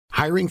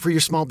Hiring for your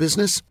small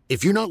business?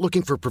 If you're not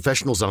looking for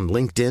professionals on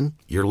LinkedIn,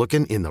 you're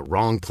looking in the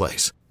wrong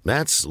place.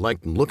 That's like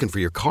looking for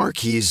your car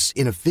keys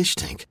in a fish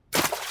tank.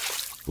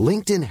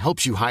 LinkedIn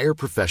helps you hire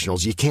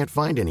professionals you can't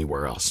find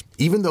anywhere else,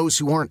 even those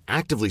who aren't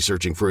actively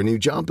searching for a new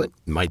job but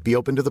might be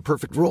open to the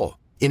perfect role.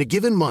 In a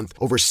given month,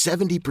 over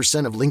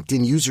 70% of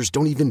LinkedIn users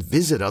don't even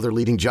visit other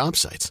leading job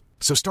sites.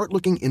 So start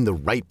looking in the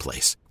right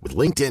place. With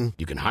LinkedIn,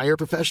 you can hire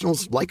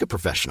professionals like a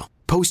professional.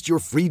 Post your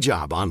free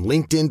job on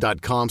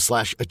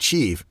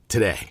linkedin.com/achieve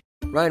today.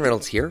 Ryan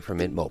Reynolds here from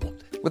Mint Mobile.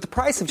 With the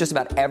price of just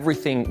about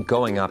everything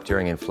going up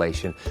during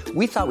inflation,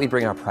 we thought we'd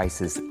bring our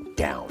prices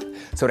down.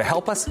 So to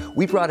help us,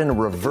 we brought in a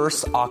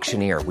reverse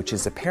auctioneer, which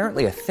is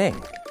apparently a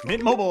thing.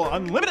 Mint Mobile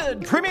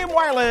Unlimited Premium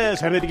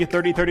Wireless. How to get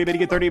 30, 30, bit to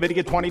get 30, bit to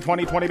get 20,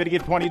 20, 20, bit to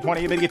get 20,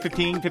 20, bit to get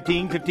 15,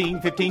 15,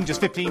 15, 15,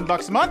 just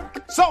 $15 a month?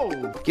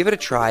 Sold! Give it a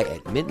try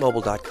at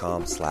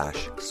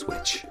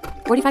mintmobile.com/switch.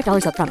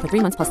 $45 up front for 3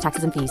 months plus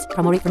taxes and fees.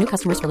 Promo rate for new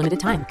customers for limited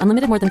time.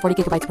 Unlimited more than 40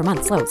 gigabytes per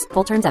month. Slows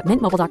full terms at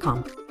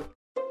mintmobile.com.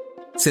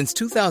 Since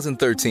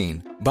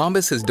 2013,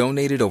 Bombas has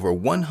donated over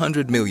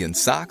 100 million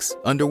socks,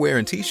 underwear,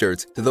 and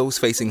T-shirts to those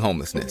facing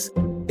homelessness.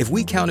 If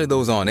we counted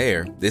those on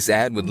air, this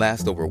ad would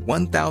last over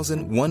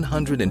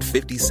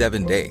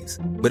 1,157 days.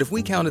 But if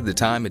we counted the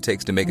time it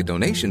takes to make a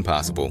donation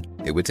possible,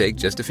 it would take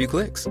just a few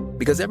clicks.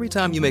 Because every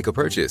time you make a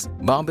purchase,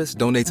 Bombas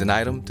donates an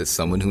item to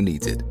someone who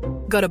needs it.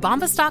 Go to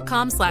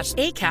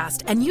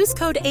bombas.com/ACAST and use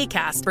code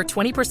ACAST for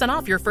 20%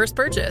 off your first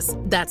purchase.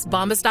 That's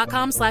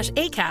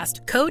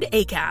bombas.com/ACAST, code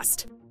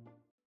ACAST.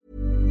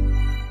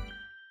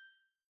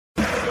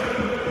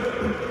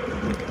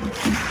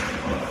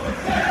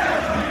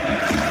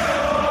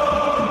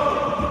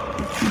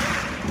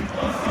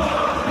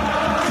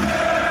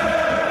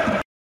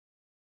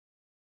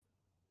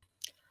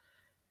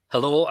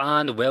 Hello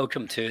and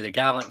welcome to the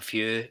Gallant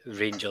Few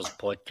Rangers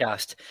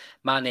podcast.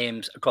 My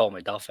name's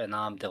Colin McDuff and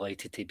I'm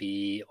delighted to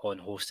be on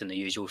hosting the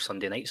usual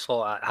Sunday night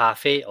slot at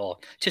 8:30 or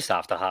just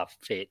after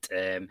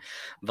 8:30.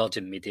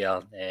 Virgin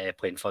Media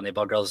playing funny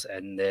burgers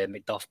in the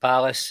Macduff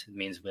Palace. It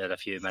means we're a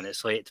few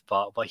minutes late,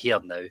 but we're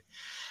here now.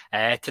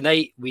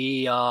 Tonight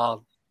we are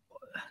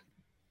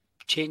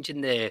changing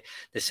the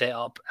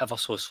setup ever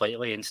so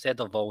slightly. Instead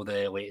of all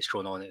the latest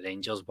going on at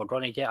Rangers, we're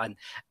going to get an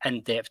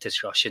in-depth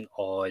discussion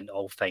on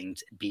all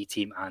things B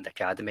team and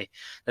academy.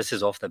 This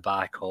is off the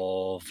back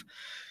of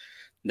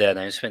the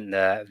announcement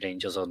that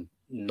Rangers are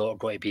not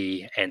going to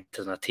be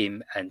entering a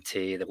team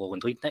into the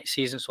Lowland League next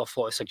season. So I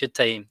thought it's a good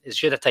time, as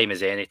good a time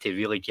as any, to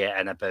really get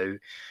in about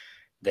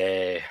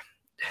the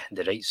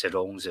rights, the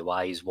wrongs, the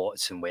whys,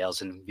 whats and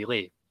wheres, and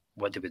really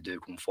what do we do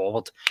going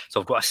forward? So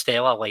I've got a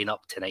stellar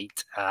lineup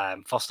tonight.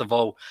 First of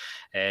all,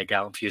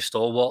 Gallant Few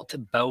stalwart,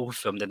 Bill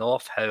from the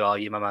North. How are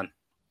you, my man?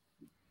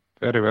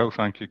 Very well,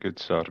 thank you, good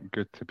sir.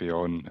 Good to be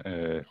on.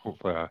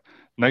 Hopefully a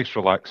nice,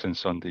 relaxing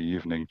Sunday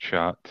evening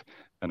chat.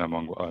 And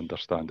among what I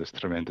understand is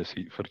tremendous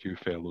heat for you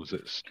fellows.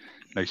 It's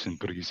nice and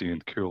breezy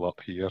and cool up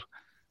here.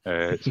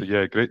 So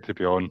yeah, great to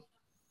be on.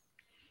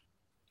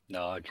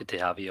 No, good to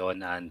have you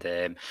on, and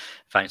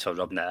thanks for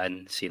rubbing it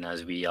in, seeing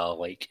as we are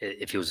like,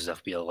 it feels as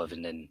if we are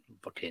living in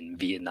fucking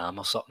Vietnam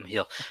or something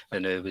here,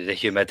 with the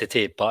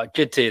humidity, but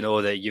good to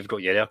know that you've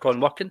got your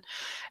aircon working.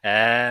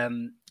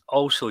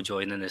 Also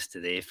joining us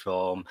today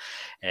from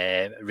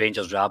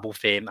Rangers Rabble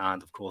fame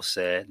and of course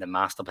the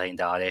master behind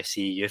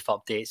RFC Youth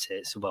Updates,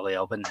 it's Willie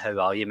Urban. How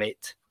are you,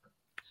 mate?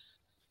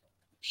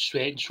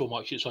 Sweating so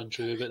much it's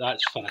untrue, but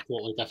that's for a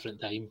totally different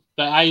time.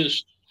 But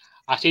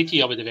I said to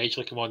you I would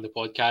eventually come on the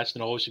podcast,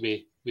 and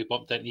obviously we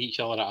bumped into each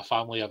other at a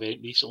family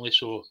event recently,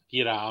 so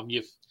here I am.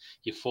 You've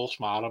forced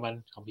my arm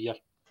in. I'm here.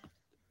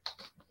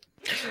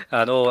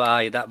 I know,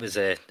 that was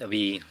a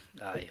wee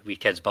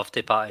kid's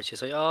birthday party.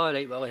 She's like, "Oh,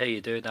 right, well, how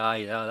you doing?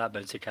 That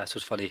bouncy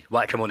castle's funny.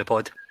 Want to come on the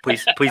pod?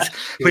 Please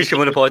come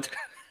on the pod."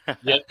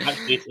 Yeah, that's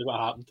basically what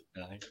happened.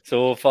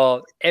 So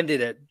for MD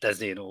that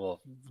Disney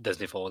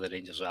follow the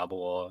Rangers Rabble,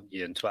 or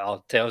you on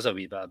Twitter, tell us a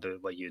wee bit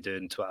about what you do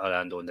on Twitter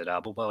and on the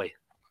Rabble, Billy.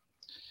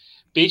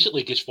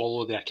 Basically, just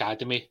follow the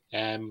academy.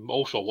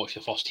 Also, I watch the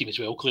first team as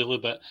well, clearly,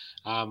 but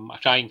I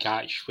try and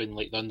catch when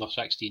like the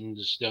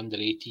under-16s, the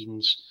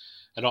under-18s,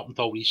 and up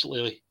until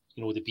recently,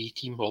 the B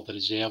team or the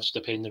reserves,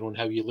 depending on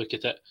how you look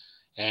at it.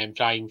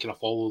 Try and kind of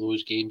follow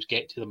those games,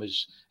 get to them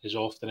as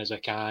often as I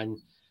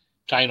can.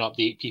 Try and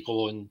update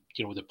people on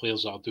the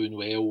players that are doing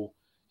well.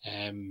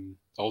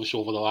 Obviously,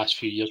 over the last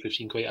few years, we've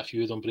seen quite a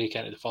few of them break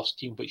into the first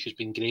team, which has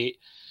been great.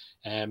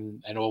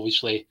 And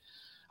obviously,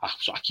 I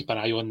keep an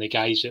eye on the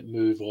guys that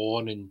move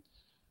on, and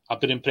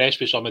I've been impressed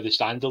with some of the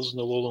standards in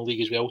the Lowland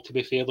League as well, to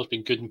be fair. There's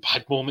been good and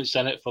bad moments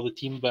in it for the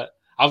team, but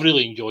I've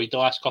really enjoyed the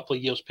last couple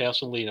of years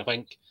personally, and I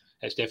think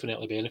it's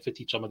definitely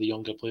benefited some of the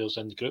younger players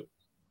in the group.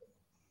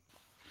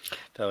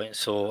 Brilliant.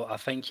 So I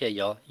think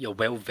you're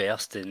well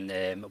versed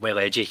and well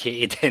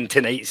educated in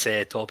tonight's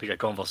topic of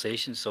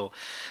conversation, so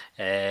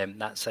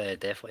that's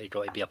definitely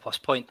got to be a plus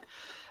point.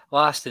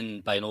 Last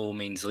and by no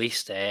means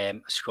least,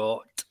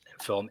 Scott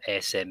from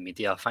SM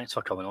Media. Thanks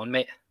for coming on,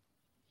 mate.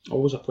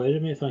 Always a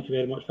pleasure, mate. Thank you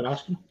very much for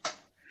asking.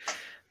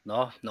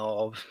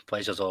 No,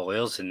 pleasure's all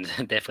ours, and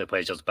definitely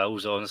pleasure's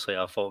Bill's. Honestly,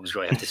 I thought I was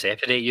going to have to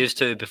separate you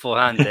two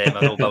beforehand. I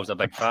know Bill's a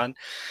big fan,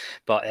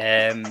 but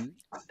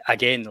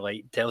again,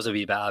 like, tell us a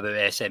wee bit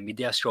about SM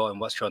Media, Scott, and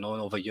what's going on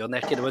over your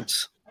neck of the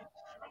woods.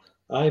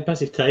 Aye,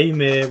 busy time.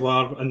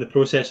 We're in the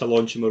process of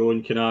launching our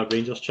own kind of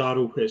Rangers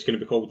channel. It's going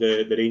to be called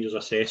the Rangers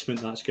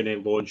Assessment. That's going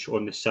to launch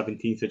on the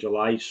 17th of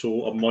July.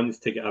 So a month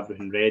to get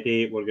everything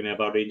ready. We're going to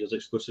have our Rangers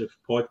exclusive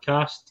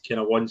podcast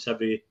kind of once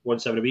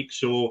every week.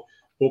 So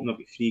hoping there'll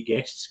be 3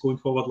 guests going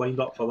forward lined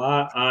up for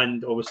that.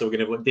 And obviously we're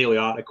going to have daily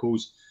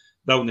articles,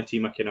 building a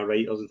team of kind of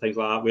writers and things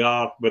like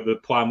that. Where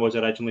the plan was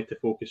originally to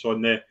focus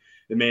on the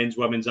men's,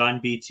 women's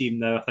and B team.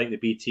 Now I think the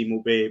B team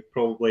will be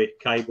probably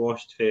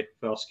kiboshed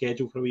for our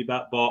schedule for a wee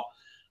bit. But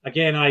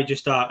again, I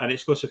just an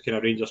exclusive kind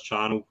of Rangers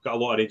channel. Got a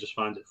lot of Rangers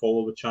fans that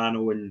follow the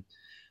channel, and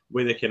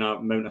with the kind of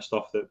amount of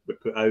stuff that we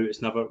put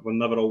out, we're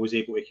never always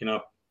able to kind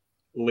of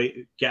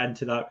get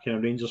into that kind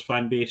of Rangers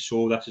fan base.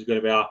 So this is going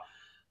to be a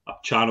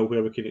channel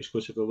where we can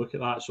exclusively look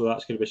at that. So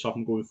that's going to be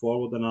something going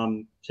forward, and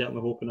I'm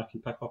certainly hoping I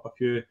can pick up a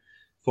few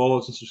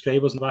followers and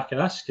subscribers in the back of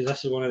this, because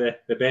this is one of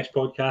the best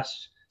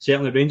podcasts,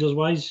 certainly Rangers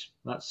wise.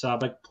 That's a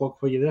big plug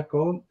for you there,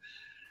 Colin.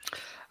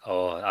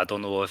 Oh, I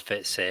don't know if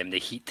it's the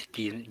heat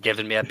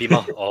giving me a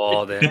beamer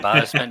or the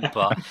embarrassment,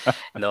 but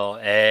no,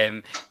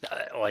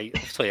 like,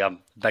 obviously I'm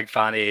a big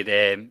fan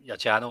of your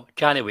channel.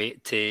 Can't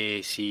wait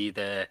to see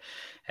the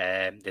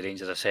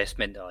Rangers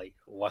Assessment. Like,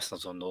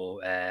 listeners will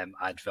know,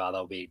 I'd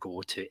rather we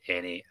go to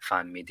any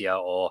fan media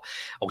or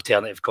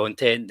alternative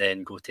content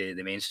than go to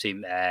the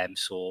mainstream.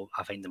 So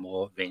I think the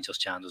more Rangers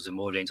channels, the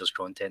more Rangers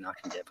content I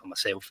can get for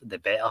myself, the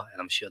better. And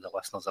I'm sure the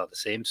listeners are the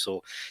same.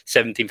 So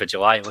 17th of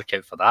July, look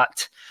out for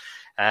that.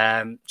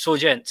 So,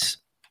 gents,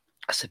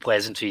 that's the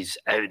pleasantries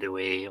out of the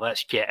way.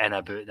 Let's get in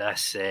about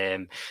this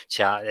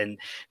chat. And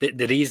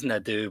the reason I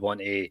do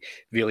want to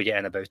really get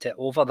in about it,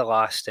 over the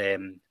last,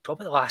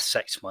 probably the last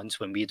 6 months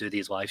when we do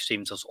these live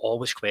streams, there's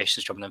always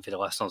questions coming in for the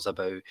listeners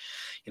about,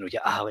 you know,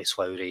 your Alex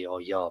Lowry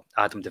or your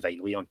Adam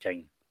Devine, Leon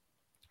King,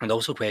 and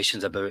also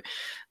questions about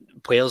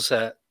players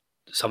that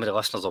some of the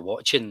listeners are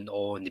watching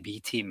on the B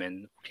team,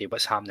 and okay,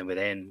 what's happening with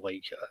them?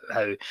 Like,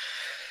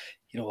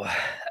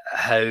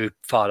 how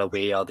far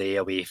away are they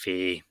away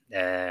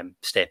from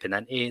stepping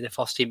into the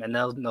first team? And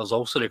there's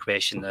also the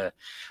question that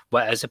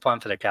what is the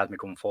plan for the academy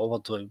going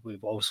forward?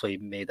 We've obviously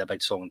made a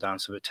big song and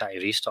dance about trying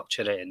to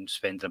restructure it and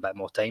spending a bit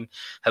more time.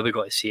 How we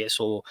got to see it?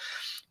 So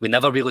we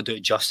never really do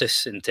it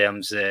justice in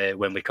terms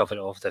when we cover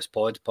it off this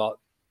pod, but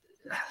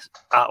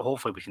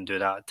hopefully we can do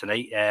that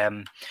tonight.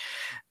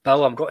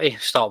 Bill, I'm going to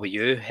start with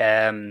you.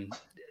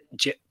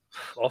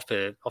 Off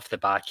the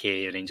back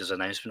of Rangers'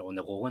 announcement on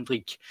the Lowland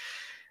League,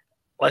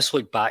 let's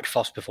look back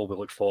first before we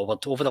look forward.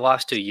 Over the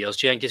last 2 years,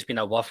 do you think it's been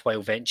a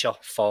worthwhile venture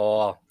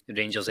for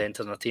Rangers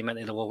entering a team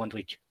into the Lowland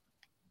League?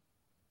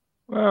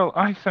 Well,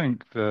 I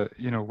think that,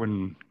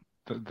 when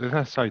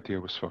this idea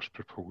was first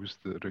proposed,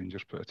 that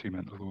Rangers put a team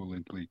into the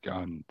Lowland League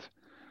and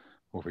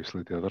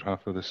obviously the other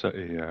half of the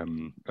city,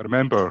 I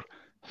remember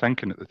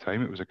thinking at the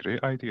time it was a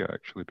great idea,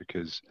 actually,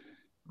 because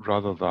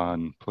rather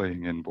than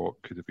playing in what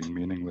could have been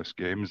meaningless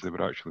games, they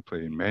were actually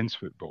playing men's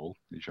football,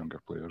 these younger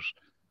players,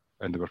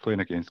 and they were playing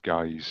against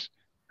guys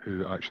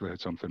who actually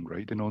had something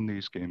riding on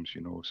these games,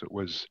 So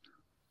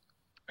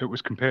it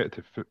was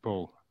competitive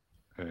football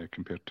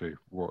compared to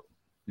what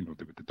they would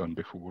have done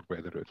before,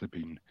 whether it had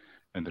been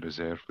in the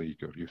reserve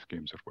league or youth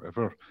games or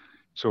whatever.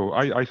 So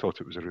I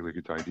thought it was a really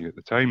good idea at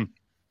the time.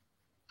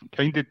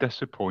 Kind of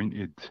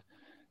disappointed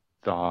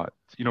that,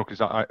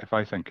 because if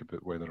I think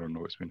about whether or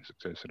not it's been a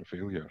success or a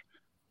failure,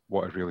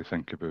 what I really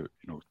think about,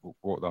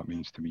 what that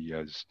means to me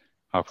is,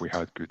 have we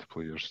had good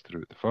players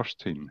throughout the first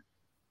team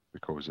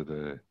because of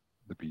the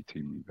B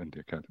team and the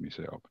academy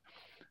setup,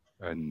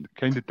 and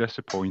kind of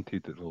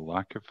disappointed at the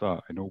lack of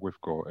that. I know we've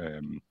got,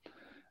 and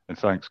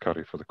thanks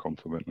Curry for the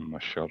compliment on my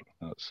shirt.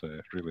 That's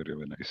really,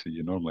 really nice of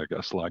you. Normally I get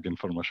a slagging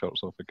for my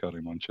shirts off the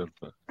Curry Man shirt,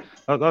 but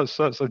that's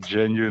a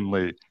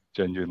genuinely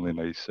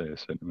nice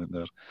sentiment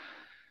there.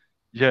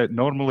 Yeah,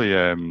 normally,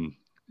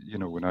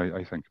 when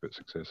I think about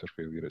success or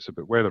failure, it's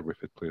about whether we've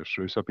had players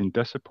through. So I've been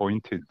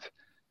disappointed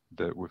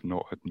that we've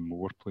not had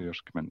more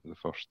players come into the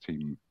first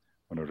team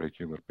on a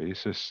regular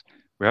basis.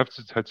 We have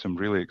had some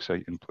really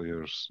exciting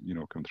players,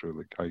 come through.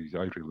 Like I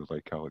really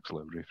like Alex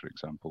Lowry, for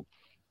example.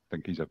 I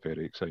think he's a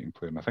very exciting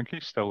player, and I think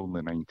he's still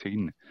only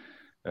 19.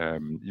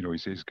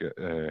 He's got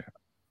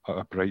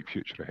a bright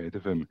future ahead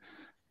of him.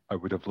 I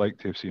would have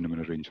liked to have seen him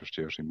in a Rangers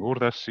jersey more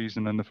this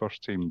season in the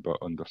first team,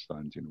 but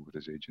understand, with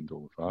his age and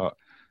all of that.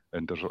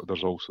 And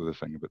there's also the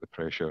thing about the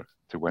pressure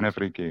to win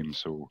every game,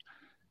 so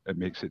it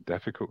makes it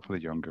difficult for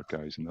the younger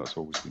guys, and that's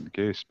always been the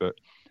case. But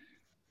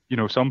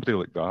somebody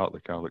like that,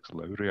 like Alex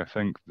Lowry, I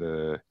think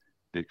the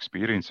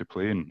experience of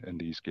playing in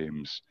these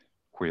games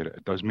where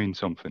it does mean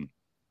something,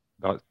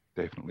 that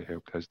definitely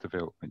helped his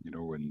development,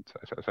 and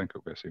I think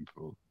it'll be the same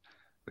for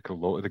like a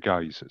lot of the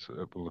guys.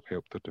 It will have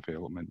helped their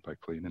development by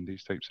playing in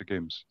these types of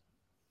games.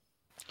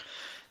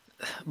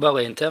 Well,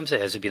 in terms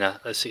of has it been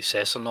a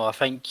success or not, I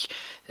think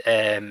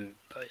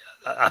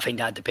I think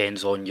that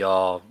depends on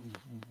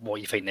what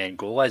you think the end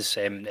goal is,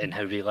 and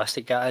how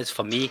realistic that is.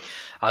 For me,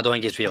 I don't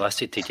think it's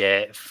realistic to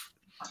get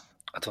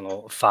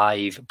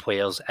 5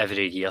 players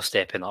every year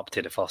stepping up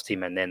to the first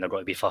team, and then they're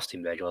going to be first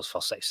team regulars for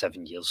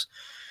 6-7 years.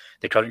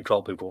 The current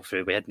crop we go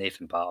through, we had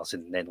Nathan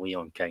Patterson, then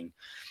Leon King,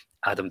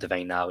 Adam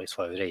Devine, Alex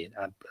Lowry.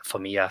 For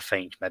me, I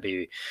think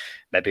maybe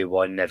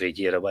one every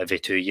year or every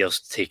 2 years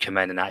to come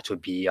in and actually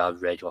be a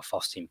regular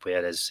first team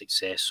player is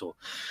success. So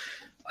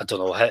I don't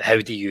know, how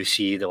do you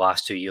see the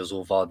last 2 years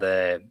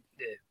over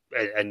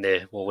in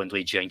the Lowland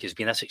League? Do you think it's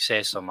been a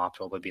success, or am I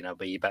probably been a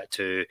wee bit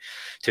too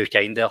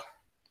kind there?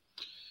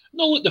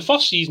 No, look, the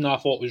first season I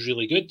thought was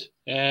really good.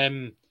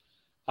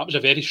 That was a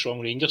very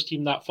strong Rangers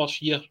team that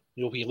first year.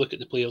 You know, when you look at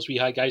the players we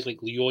had, guys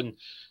like Leon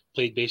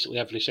played basically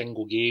every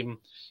single game.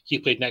 He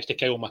played next to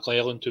Kyle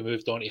McClelland, who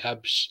moved on to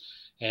Hibs.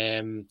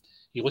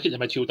 You look at the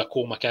midfielder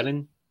Cole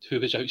McKinnon, who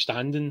was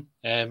outstanding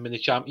in the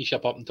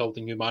Championship up until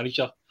the new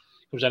manager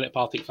comes in at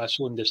Partick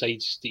Thistle and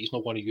decides that he's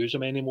not going to use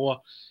him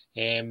anymore.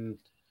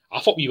 I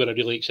thought we were a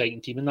really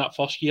exciting team in that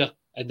first year.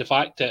 And the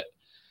fact that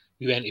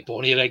we went to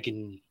Bonnyrigg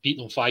and beat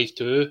them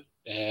 5-2,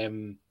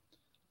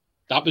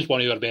 that was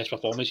one of our best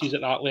performances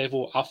at that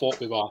level. I thought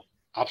we were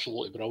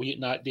absolutely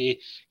brilliant that day.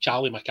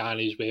 Charlie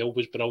McCann as well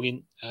was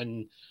brilliant.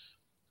 And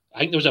I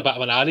think there was a bit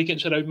of an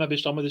arrogance around maybe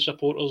some of the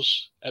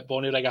supporters at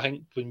Bonnyrigg. I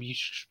think when we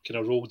kind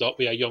of rolled up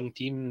with a young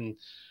team,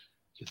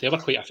 they were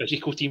quite a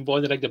physical team,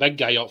 Bonnyrigg. The big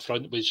guy up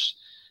front was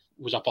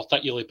a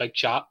particularly big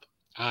chap,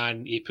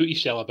 and he put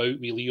himself about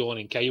with Leon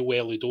and Kyle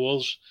early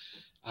doors,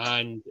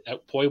 and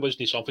it probably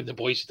wasn't something the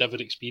boys had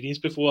ever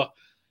experienced before,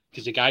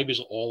 because the guy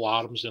was all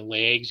arms and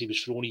legs. He was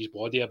throwing his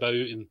body about,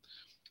 and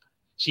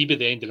see by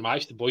the end of the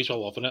match, the boys were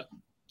loving it.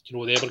 You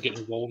know, they were getting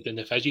involved in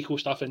the physical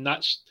stuff, and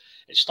it's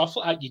stuff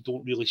like that you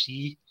don't really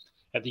see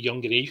at the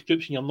younger age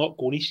groups, and you're not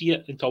going to see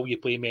it until you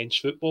play men's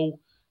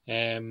football.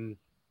 The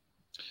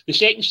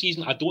second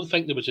season, I don't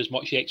think there was as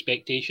much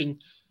expectation,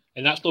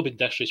 and that's not been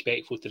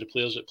disrespectful to the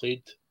players that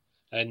played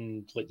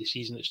in like the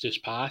season that's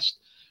just passed.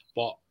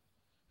 But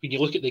when you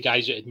look at the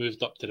guys that had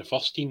moved up to the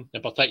first team,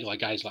 in particular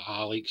guys like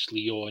Alex,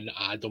 Leon,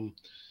 Adam,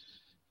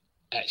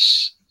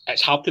 it's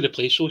hard to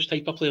replace those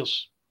type of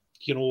players,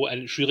 you know,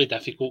 and it's really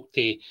difficult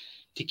to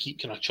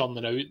keep kind of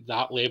churning out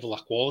that level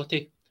of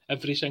quality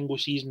every single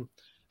season.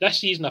 This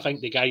season, I think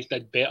the guys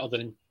did better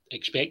than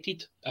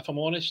expected, if I'm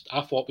honest.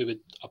 I thought we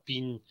would have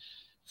been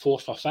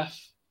 4th or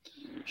 5th.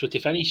 So to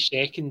finish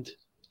second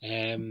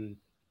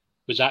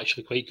was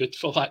actually quite good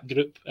for that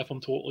group, if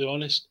I'm totally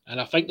honest. And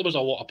I think there was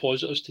a lot of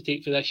positives to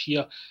take for this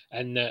year,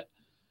 in that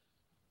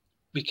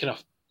we kind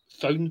of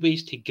found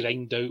ways to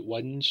grind out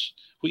wins,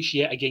 which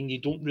yet again, you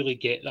don't really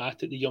get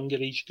that at the younger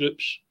age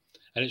groups.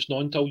 And it's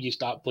not until you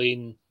start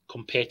playing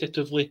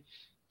competitively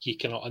you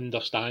cannot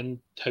understand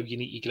how you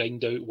need to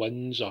grind out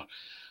wins, or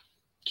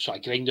sort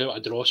of grind out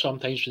a draw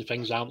sometimes when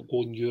things aren't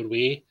going your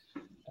way.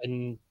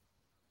 And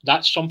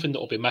that's something that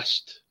will be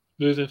missed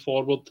moving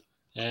forward.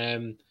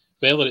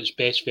 Whether it's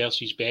best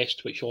versus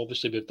best, which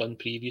obviously we've done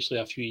previously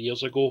a few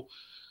years ago,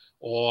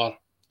 or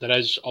there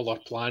is other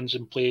plans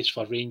in place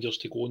for Rangers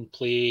to go and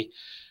play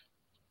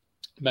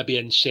maybe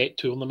in set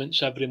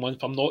tournaments every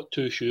month. I'm not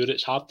too sure.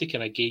 It's hard to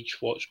kind of gauge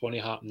what's going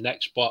to happen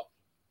next, but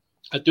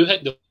I do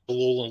think the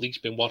Lowland League's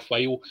been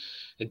worthwhile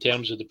in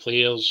terms of the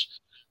players.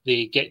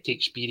 They get to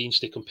experience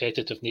the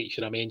competitive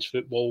nature of men's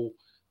football.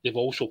 They've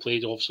also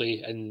played,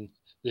 obviously, in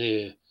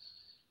the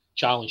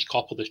Challenge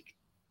Cup or the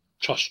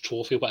Trust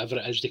Trophy, whatever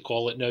it is they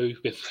call it now.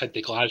 We've had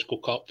the Glasgow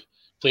Cup,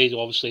 played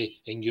obviously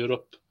in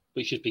Europe,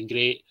 which has been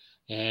great.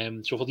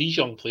 So for these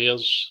young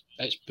players,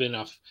 it's been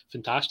a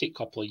fantastic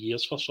couple of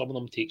years for some of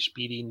them to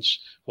experience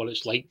what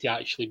it's like to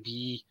actually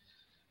be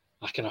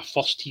a kind of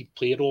first-team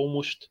player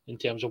almost, in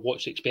terms of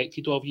what's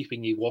expected of you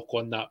when you walk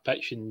on that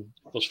pitch and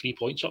there's 3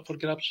 points up for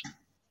grabs.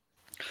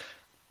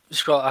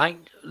 Scott, I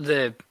think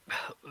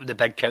the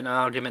big counter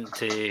argument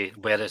to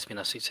whether it's been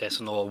a success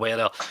or not, or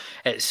whether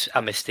it's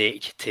a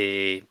mistake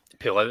to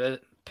pull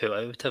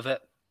out of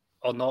it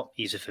or not,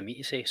 easy for me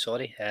to say,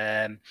 sorry,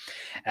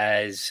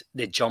 is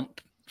the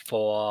jump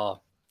for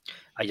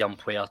a young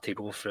player to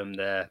go from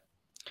the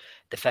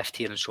 5th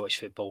tier in Scottish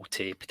football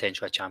to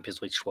potentially a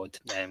Champions League squad.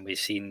 We've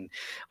seen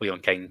Leon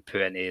King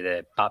put into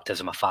the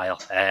baptism of fire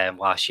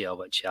last year,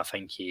 which I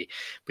think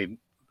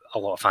a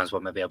lot of fans were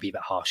maybe a wee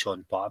bit harsh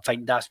on, but I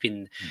think that's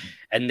been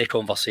in the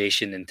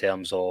conversation in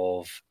terms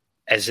of,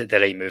 is it the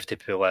right move to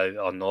pull out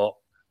or not?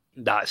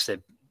 That's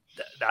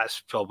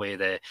probably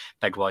the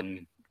big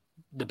one,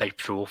 the big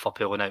pro for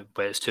pulling out,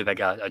 but it's too big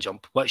a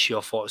jump. What's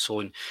your thoughts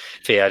on,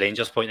 from a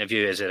Rangers point of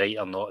view, is it right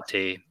or not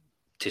to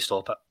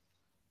stop it?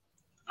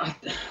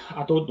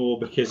 I don't know,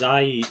 because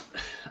I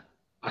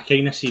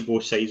kind of see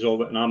both sides of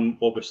it, and I'm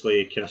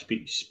obviously kind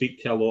of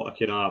speak to a lot of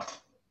kind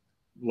of,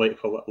 like,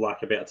 for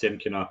lack of a better term,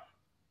 kind of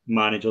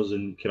managers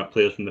and kind of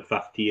players from the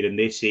 5th tier, and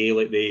they say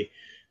like they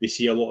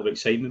see a lot of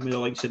excitement with the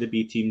likes of the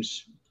B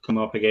teams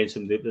coming up against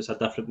them. There's a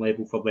different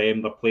level for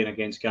them. They're playing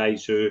against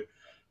guys who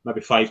maybe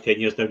 5-10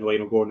 years down the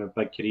line will go on their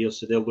big careers,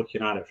 so they're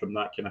looking at it from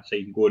that kind of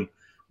side and going,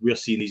 we're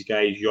seeing these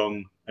guys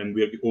young, and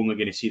we're only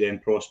going to see them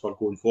prosper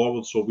going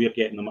forward. So we're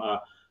getting them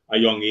at a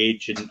young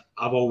age, and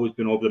I've always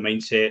been of the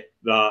mindset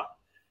that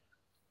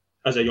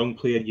as a young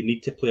player, you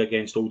need to play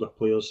against older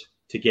players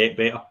to get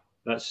better.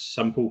 That's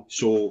simple.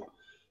 So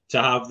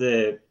to have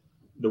the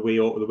way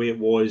it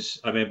was,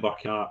 I remember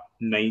kind of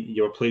 9.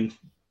 You were playing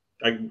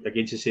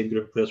against the same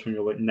group of players when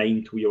you were like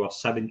 9 till you were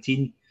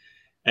 17.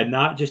 And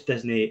that just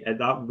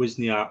that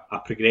wasn't a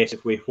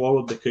progressive way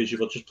forward, because you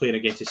were just playing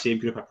against the same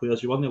group of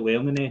players. You weren't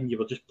learning anything. You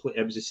were just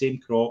it was the same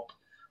crop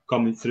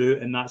coming through,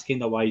 and that's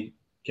kind of why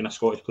kind of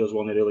Scottish players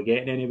weren't really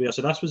getting anywhere.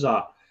 So this was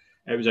a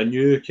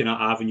new kind of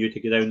avenue to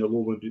go down the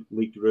Lowland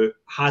League route.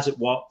 Has it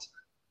worked?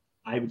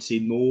 I would say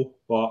no,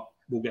 but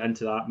we'll get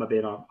into that maybe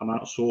in a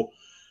minute or so.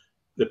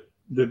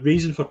 The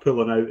reason for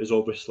pulling out is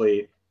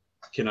obviously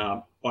kind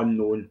of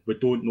unknown. We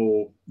don't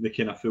know the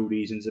kind of full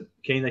reasons.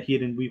 Kind of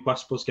hearing wee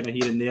whispers kind of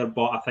here and there,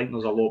 but I think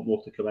there's a lot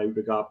more to come out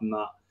regarding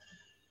that.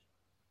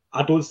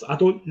 I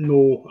don't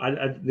know.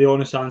 The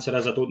honest answer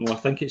is I don't know. I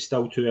think it's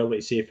still too early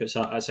to say if it's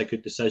a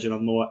good decision or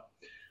not.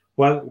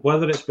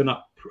 Whether it's been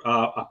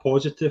a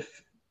positive,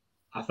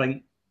 I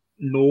think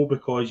no,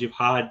 because you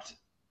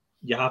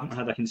haven't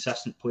had a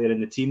consistent player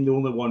in the team. The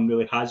only one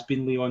really has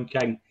been Leon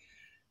King.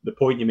 The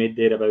point you made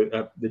there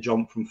about the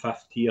jump from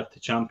 5th tier to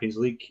Champions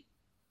League,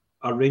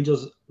 are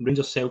Rangers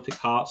Celtic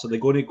Hearts, are they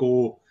going to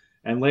go,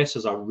 unless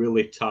there's a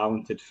really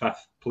talented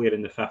 5th player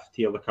in the 5th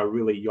tier, like a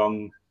really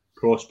young,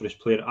 prosperous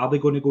player, are they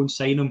going to go and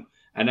sign him?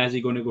 And is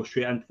he going to go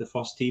straight into the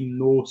first team?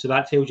 No. So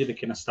that tells you the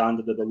kind of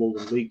standard of the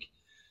Lowland League.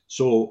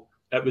 So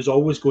it was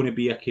always going to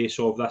be a case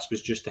of, this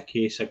was just a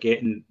case of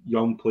getting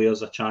young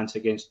players a chance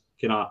against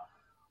kind of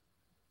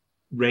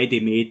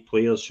ready-made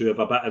players who have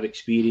a bit of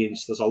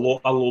experience. There's a lot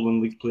of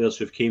Lowland League players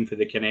who've came for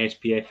the kind of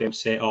SPFM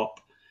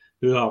setup,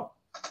 who are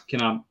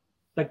kind of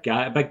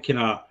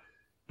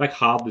big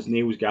hard as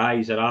nails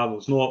guys.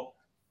 There's not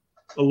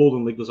a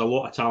Lowland League. There's a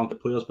lot of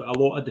talented players, but a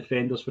lot of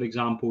defenders, for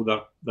example,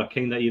 they're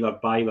kind of either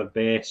by their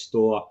best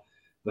or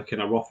they're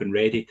kind of rough and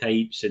ready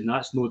types, and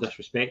that's no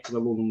disrespect to the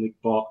Lowland League,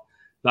 but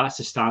that's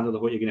the standard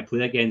of what you're going to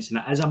play against, and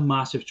it is a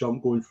massive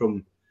jump going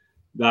from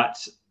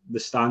that's the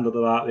standard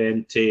of that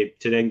then to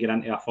then get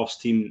into a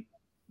first team.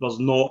 There's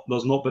not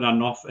been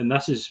enough, and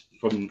this is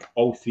from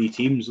all 3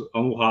 teams.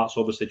 I know Hearts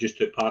obviously just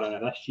took part in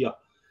it this year.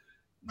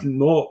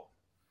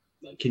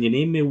 Can you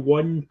name me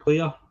one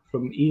player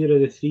from either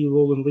of the 3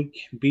 Lowland League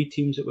B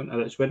teams that went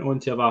on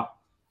to have a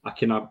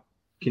kind of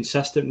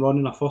consistent run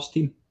in a first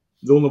team?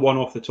 The only one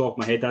off the top of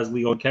my head is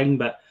Leon King,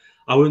 but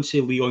I wouldn't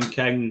say Leon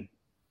King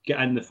get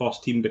in the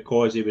first team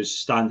because he was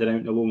standing out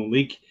in the Lowland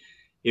League.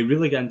 He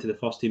really got into the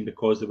first team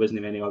because there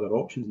wasn't many other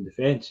options in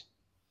defence.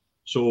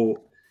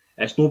 So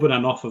it's not been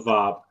enough of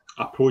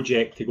a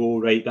project to go,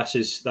 right, this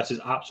is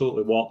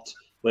absolutely worked,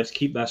 let's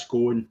keep this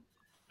going.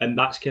 And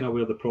that's kind of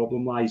where the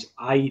problem lies.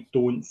 I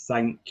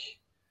think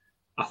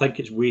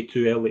it's way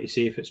too early to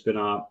say if it's been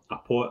a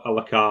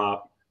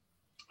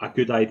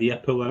good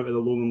idea pulling out of the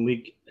Lowland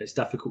League. It's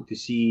difficult to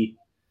see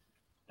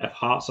if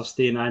Hearts are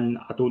staying in.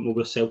 I don't know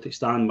where Celtic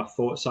stand. My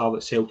thoughts are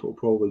that Celtic will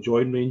probably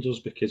join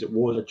Rangers because it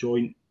was a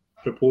joint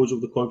proposal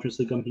of the Conference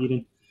League I'm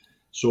hearing.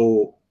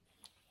 So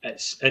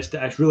it's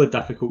really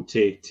difficult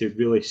to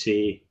really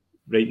say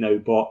right now.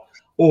 But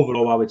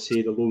overall, I would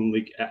say the Lowland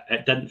League,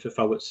 it didn't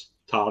fulfil its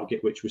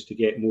target, which was to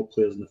get more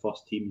players in the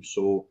first team.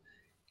 So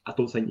I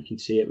don't think you can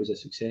say it was a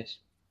success.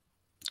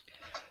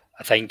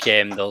 I think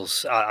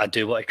I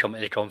do want to come to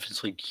the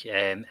Conference League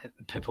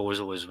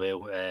proposal as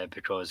well,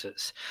 because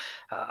it's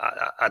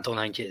I don't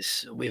think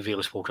we've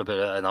really spoken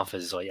about it enough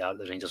as like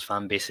the Rangers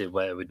fan base,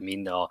 what it would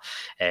mean. Or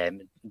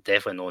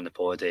definitely knowing the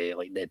pod,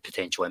 like the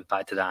potential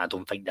impact of that. I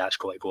don't think that's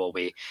going to go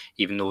away,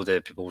 even though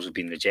the proposal has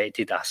been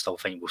rejected. I still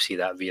think we'll see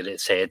that rear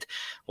its head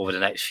over the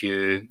next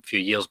few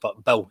years.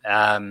 But Bill,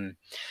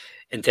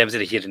 in terms of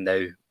the here and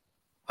now,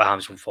 what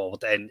happens going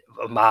forward, and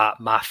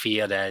my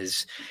fear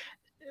is,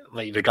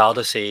 like,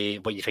 regardless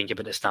of what you think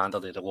about the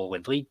standard of the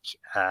Lowland League,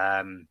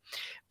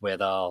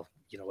 whether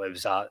it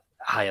was at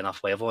high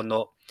enough level or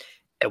not,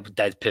 it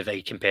did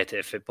provide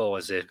competitive football,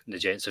 as the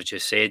gents have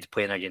just said,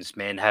 playing against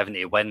men, having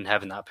to win,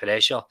 having that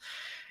pressure.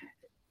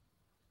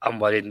 I'm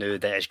worried now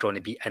that it's going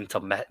to be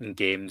intermittent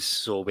games.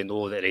 So we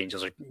know that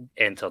Rangers are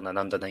entering an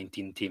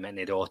under-19 team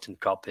into the Autumn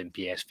Cup in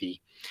PSV.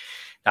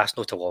 That's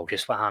not till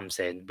August. What happens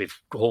then? We've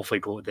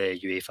hopefully got the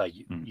UEFA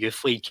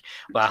Youth League.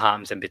 What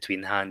happens in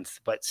between hands?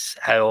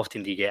 How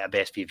often do you get a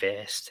best v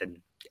best?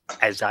 And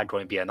is that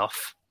going to be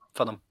enough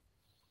for them?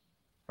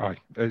 Aye,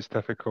 it's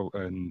difficult.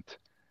 And,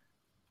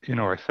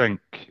 I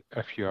think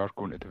if you are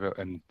going to develop,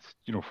 and,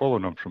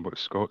 following on from what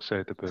Scott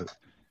said about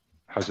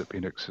has it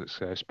been a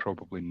success,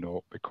 probably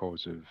not,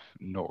 because of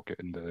not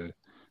getting the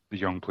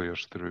young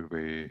players through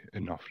with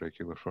enough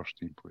regular first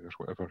team players,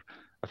 whatever.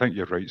 I think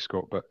you're right,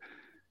 Scott, but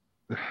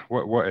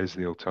what is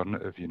the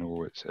alternative?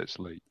 It's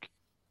like,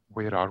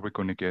 where are we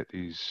going to get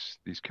these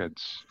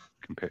kids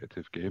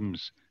competitive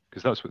games?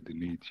 Because that's what they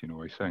need.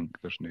 I think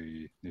there's no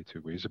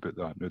two ways about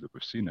that. Now that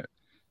we've seen it,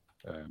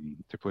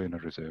 to play in a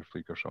reserve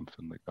league or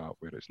something like that,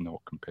 where it's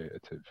not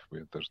competitive,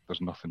 where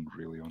there's nothing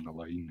really on the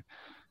line.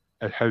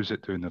 how's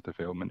it doing their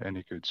development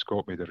any good?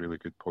 Scott made a really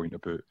good point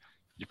about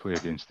you play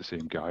against the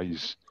same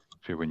guys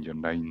for when you're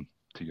 9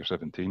 to you're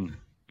 17,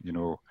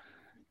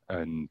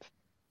 and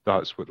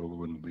that's what the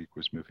Lowland League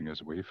was moving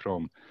us away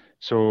from.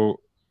 So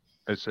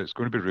it's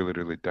going to be really,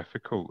 really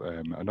difficult.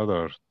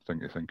 Another thing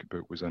to think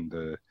about was in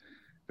the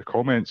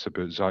comments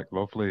about Zach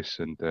Lovelace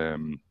and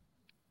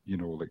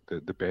like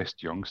the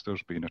best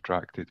youngsters being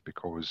attracted,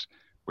 because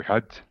we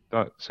had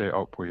that set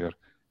up where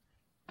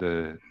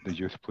the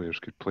youth players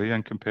could play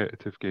in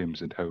competitive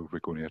games, and how we're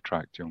going to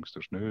attract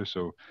youngsters now.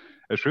 So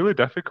it's really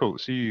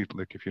difficult. See,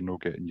 like if you're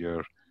not getting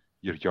your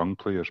young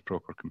players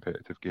proper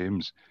competitive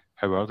games,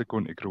 how are they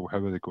going to grow? How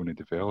are they going to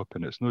develop?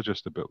 And it's not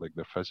just about like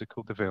their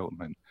physical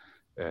development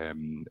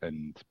and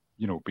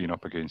being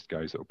up against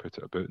guys that will put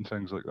it about and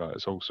things like that.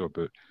 It's also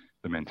about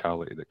the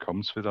mentality that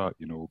comes with that,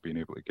 being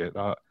able to get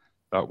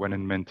that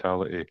winning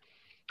mentality.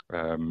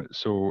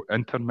 So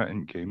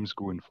intermittent games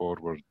going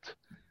forward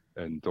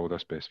and all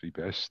this best v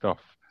best stuff,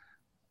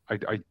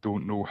 I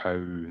don't know how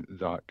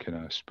that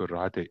kind of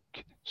sporadic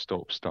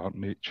stop-start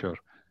nature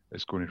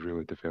is going to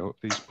really develop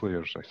these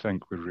players. I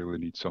think we really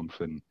need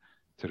something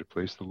to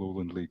replace the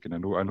Lowland League. And I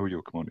know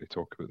you'll come on to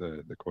talk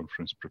about the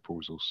conference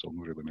proposals, so I'll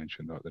not really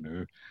mention that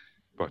now.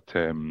 But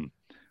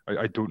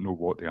I don't know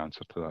what the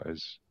answer to that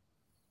is.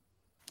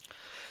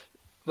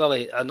 Well,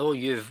 I know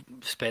you've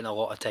spent a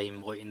lot of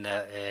time looking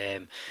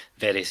at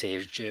various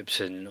age groups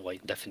and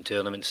like different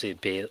tournaments they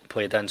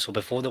played in. So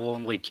before the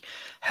Lowland League,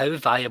 how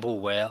viable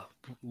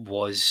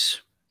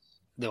was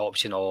the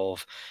option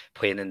of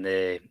playing in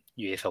the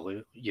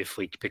UEFA Youth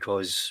League?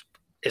 Because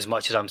as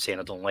much as I'm saying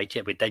I don't like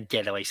it, we did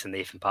get the likes of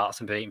Nathan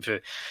Patterson breaking through.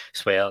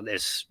 Swear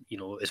as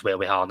well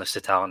we harnessed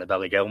the talent of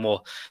Billy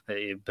Gilmore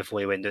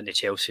before he went down to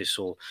Chelsea.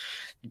 So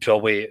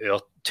probably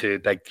our two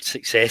big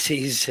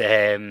successes,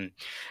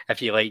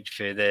 if you like,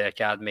 through the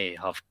academy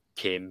have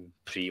came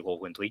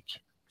pre-Lowland League.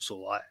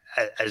 So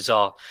is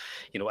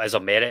there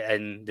merit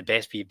in the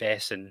best v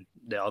best and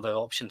the other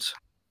options?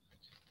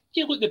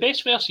 Yeah, look, the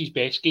best versus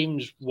best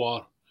games were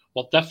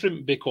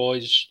different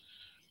because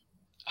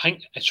I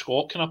think, as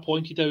Scott kind of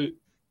pointed out,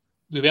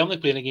 we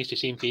weren't playing against the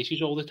same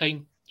faces all the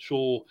time.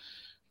 So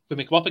when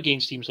we come up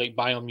against teams like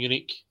Bayern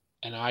Munich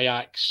and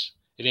Ajax,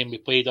 and then we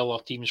played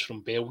other teams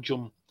from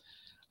Belgium,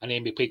 and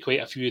then we played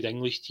quite a few of the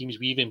English teams.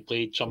 We even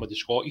played some of the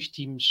Scottish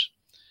teams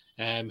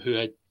who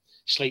had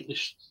slightly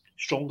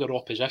stronger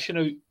opposition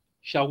out,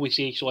 shall we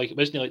say. So like it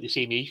wasn't like the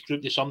same age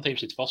group. They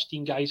sometimes had first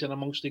team guys in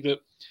amongst the group.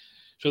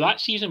 So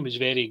that season was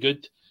very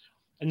good.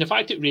 And the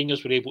fact that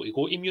Rangers were able to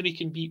go to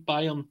Munich and beat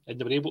Bayern, and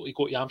they were able to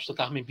go to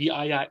Amsterdam and beat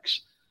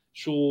Ajax.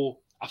 So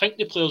I think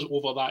the players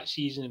over that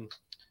season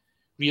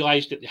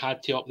realised that they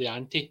had to up the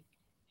ante.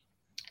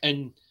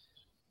 And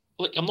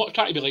like, I'm not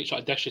trying to be like sort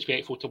of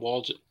disrespectful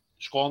towards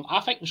Scotland. I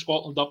think in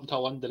Scotland, up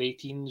until under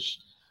 18s,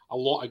 a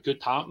lot of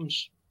good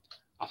happens.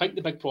 I think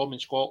the big problem in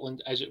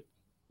Scotland is that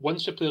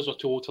once the players are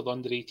told for the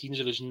under 18s,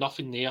 there is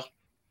nothing there.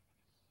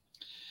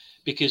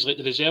 Because like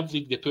the reserve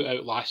league they put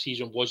out last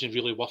season wasn't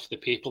really worth the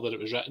paper that it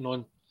was written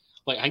on.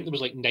 Like I think there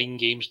was like 9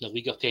 games in the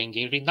league or 10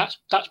 games. I mean that's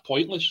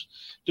pointless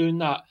doing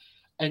that.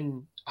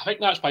 And I think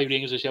that's why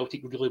Rangers and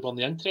Celtic really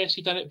weren't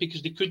interested in it,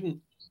 because they couldn't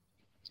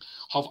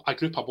have a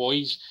group of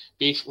boys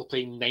basically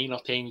playing 9 or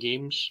 10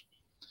 games,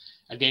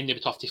 and then they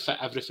would have to fit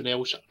everything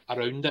else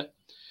around it.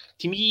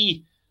 To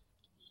me,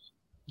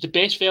 the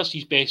best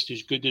versus best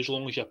is good as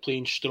long as you're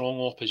playing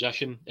strong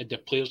opposition and the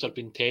players are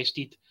being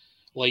tested.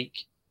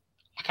 Like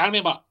I can't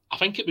remember. I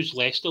think it was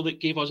Leicester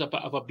that gave us a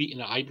bit of a beating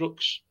at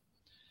Ibrox.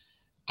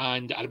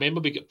 And I remember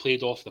we got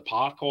played off the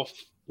park off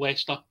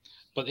Leicester.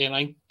 But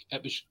then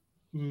it was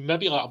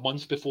maybe like a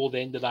month before the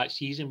end of that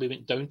season, we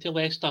went down to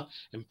Leicester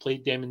and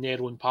played them in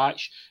their own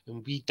patch.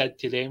 And we did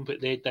to them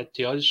what they did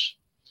to us.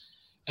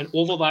 And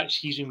over that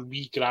season,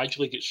 we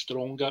gradually get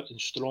stronger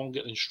and stronger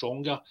and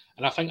stronger.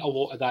 And I think a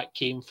lot of that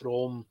came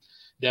from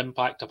the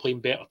impact of playing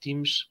better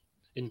teams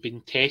and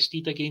being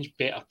tested against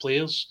better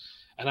players.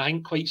 And I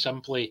think quite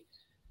simply,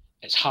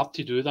 it's hard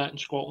to do that in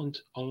Scotland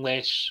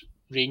unless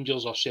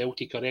Rangers or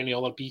Celtic or any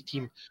other B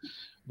team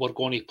were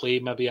going to play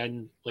maybe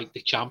in like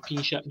the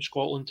Championship in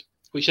Scotland,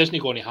 which isn't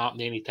going to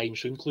happen anytime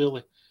soon,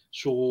 clearly.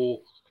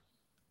 So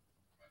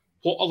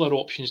what other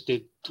options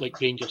did like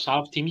Rangers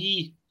have? To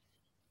me,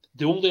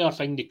 the only other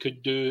thing they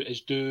could do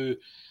is do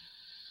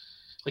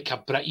like a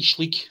British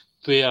league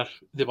where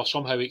they were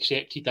somehow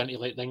accepted into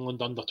like the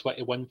England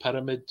under-21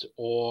 pyramid,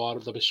 or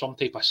there was some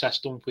type of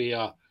system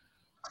where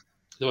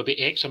there would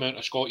be X amount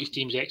of Scottish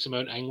teams, X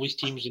amount of English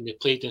teams, and they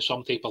played in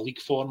some type of league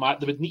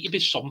format. There would need to be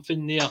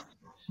something there,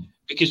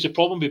 because the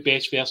problem with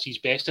best versus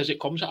best is it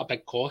comes at a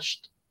big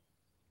cost.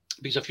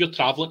 Because if you're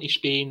travelling to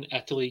Spain,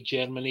 Italy,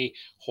 Germany,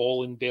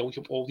 Holland,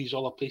 Belgium, all these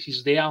other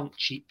places, they aren't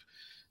cheap.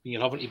 When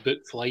you're having to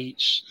book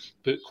flights,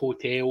 book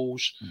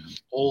hotels,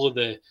 all of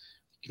the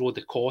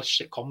the costs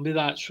that come with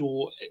that.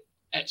 So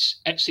it's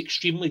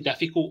extremely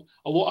difficult.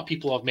 A lot of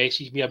people have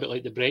messaged me about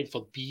like the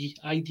Brentford B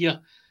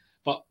idea,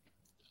 but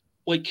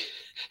like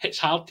it's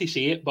hard to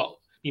say it. But I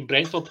mean,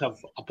 Brentford have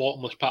a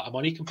bottomless pit of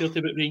money compared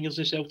to what Rangers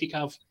and Celtic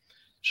have.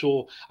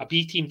 So a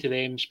B team to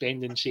them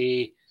spending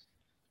say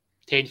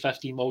 10,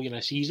 15 million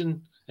a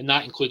season. And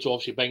that includes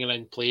obviously bringing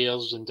in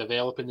players and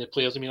developing the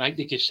players. I mean, I think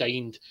they just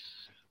signed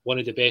one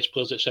of the best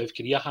players that South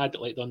Korea had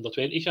at like the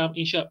under-20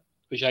 championship,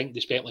 which I think they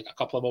spent like a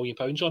couple of £1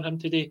 million on him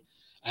today.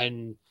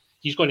 And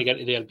he's going to get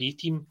into their B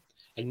team.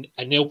 And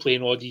they'll play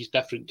in all these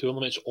different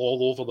tournaments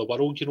all over the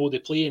world. You know, they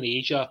play in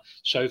Asia,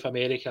 South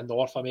America,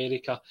 North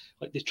America.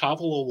 Like, they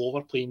travel all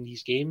over playing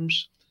these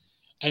games.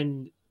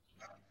 And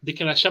the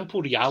kind of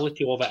simple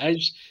reality of it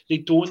is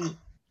they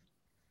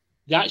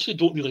actually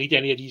don't really need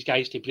any of these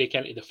guys to break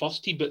into the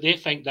first team, but they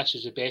think this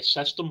is the best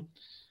system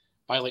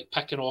by like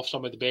picking off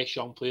some of the best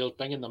young players,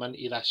 bringing them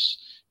into this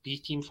B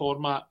team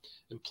format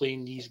and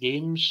playing these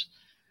games.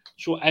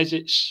 So as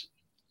it's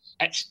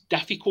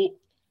difficult.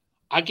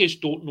 I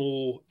just don't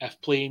know if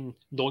playing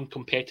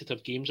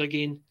non-competitive games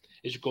again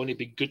is going to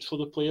be good for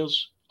the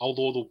players,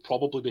 although they'll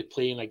probably be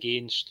playing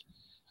against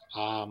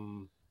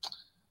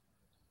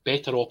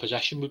better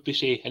opposition, would we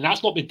say. And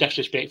that's not been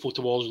disrespectful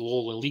towards the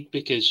Lowland League,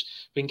 because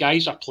when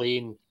guys are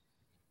playing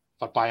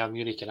for Bayern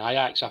Munich and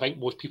Ajax, I think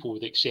most people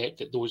would accept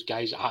that those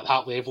guys at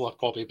that level are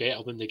probably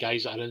better than the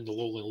guys that are in the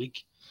Lowland League.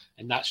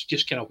 And that's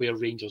just kind of where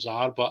Rangers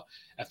are. But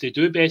if they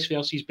do best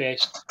versus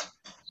best,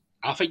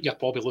 I think you're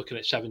probably looking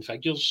at 7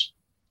 figures.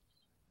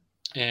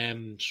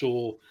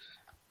 So,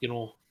 you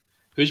know,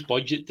 whose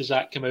budget does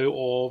that come out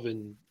of,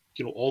 and,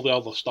 you know, all the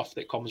other stuff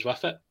that comes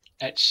with it.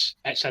 It's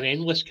an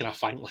endless kind of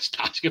thankless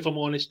task, if I'm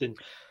honest, and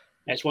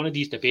it's one of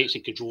these debates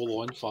that could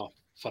roll on for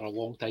a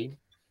long time.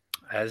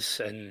 As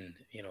and,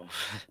 you know,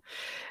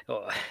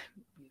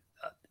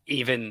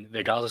 even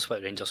regardless of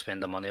what Rangers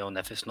spend the money on,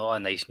 if it's not a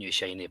nice new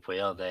shiny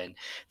player, then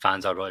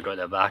fans are going to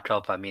their back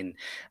up. I mean,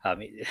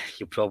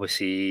 you'll probably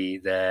see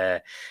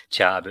the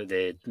chat about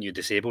the new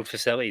disabled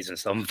facilities, and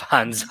some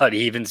fans are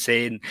even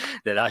saying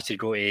that should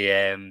go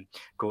to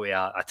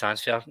a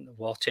transfer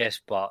war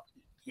chest. But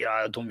yeah,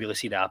 I don't really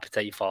see the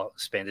appetite for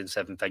spending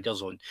 7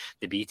 figures on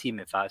the B team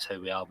if that's how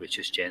we are, which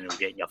is generally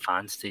getting your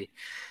fans to.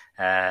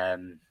 I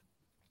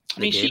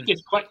mean, see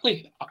it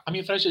quickly. I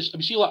mean, for instance,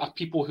 we see a lot of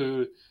people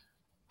who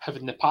have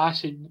in the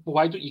past said, well,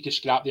 why don't you just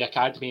scrap the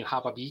academy and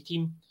have a B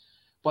team?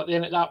 But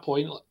then at that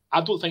point,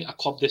 I don't think a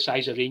club the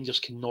size of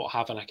Rangers can not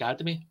have an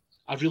academy.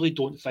 I really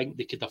don't think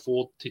they could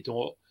afford to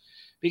not.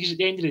 Because at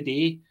the end of the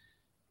day,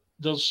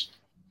 there's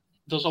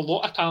a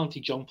lot of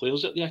talented young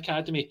players at the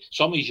academy.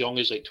 Some as young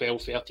as like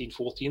 12, 13,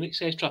 14,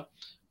 etc.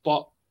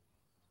 But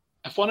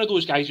if one of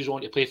those guys goes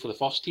on to play for the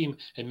first team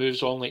and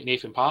moves on like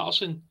Nathan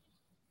Patterson,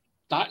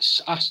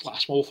 that's a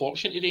small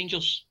fortune to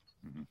Rangers.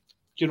 Mm-hmm.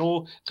 You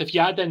know, if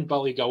you add in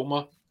Billy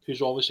Gilmour,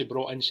 who's obviously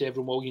brought in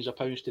several millions of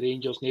pounds to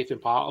Rangers, Nathan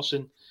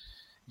Patterson,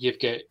 you've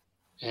got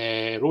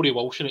Rory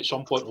Wilson at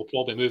some point will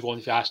probably move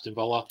on to Aston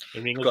Villa.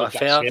 And Rangers got a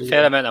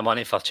fair amount of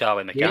money for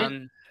Charlie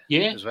McCann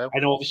as well.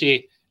 And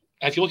obviously,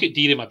 if you look at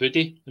Diri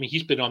Mabudi, I mean,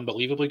 he's been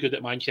unbelievably good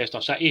at Manchester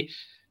City.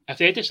 If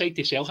they decide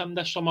to sell him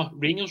this summer,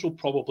 Rangers will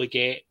probably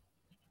get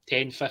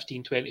 10,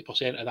 15,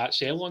 20% of that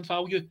sell-on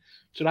value.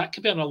 So that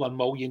could be another £1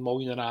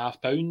 million and a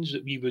half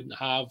that we wouldn't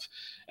have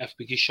if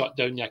we just shut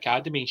down the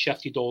academy and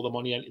shifted all the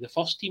money into the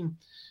first team.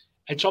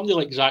 And somebody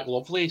like Zach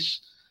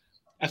Lovelace,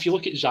 if you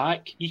look at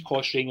Zach, he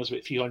cost Rangers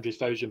about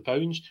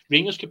 £300,000.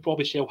 Rangers could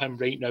probably sell him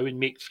right now and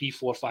make 3,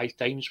 4, 5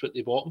 times what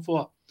they bought him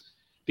for.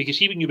 Because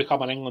when you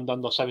become an England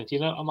under-17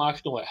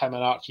 international like him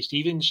and Archie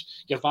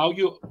Stevens, your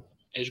value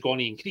is going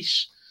to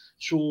increase.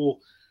 So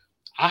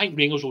I think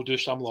Rangers will do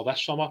similar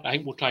this summer. I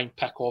think we'll try and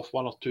pick off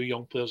 1 or 2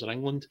 young players in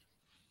England,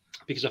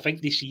 because I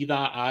think they see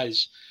that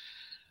as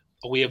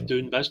a way of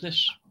doing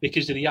business.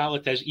 Because the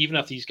reality is, even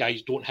if these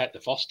guys don't hit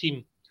the first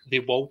team, they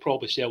will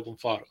probably sell them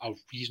for a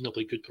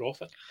reasonably good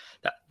profit.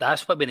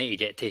 That's what we need to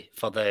get to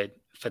for the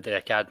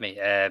academy.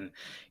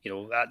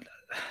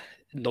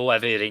 No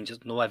every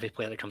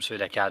player that comes through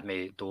the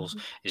academy doors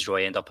is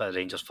going to end up a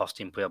Rangers first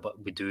team player,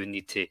 but we do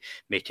need to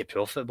make it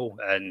profitable.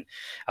 And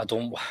I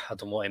don't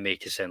want to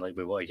make it sound like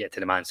we want to get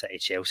to the Man City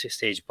Chelsea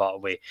stage, but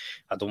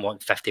I don't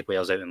want 50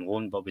 players out on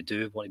loan, but we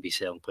do want to be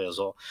selling players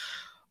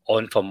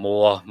on for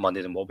more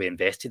money than what we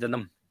invested in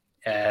them.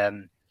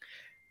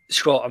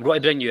 Scott, I'm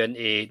going to bring you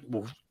in.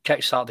 We'll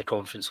kickstart the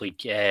Conference League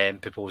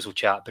proposal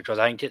chat, because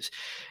I think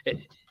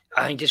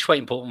it's quite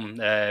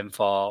important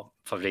for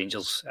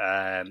Rangers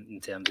in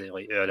terms of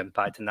like our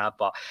impact in that,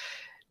 but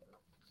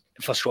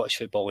for Scottish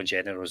football in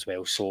general as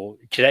well. So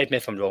correct me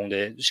if I'm wrong,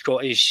 the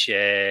Scottish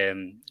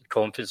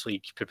Conference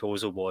League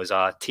proposal was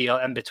a tier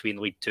in between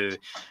League 2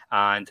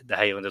 and the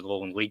Highland and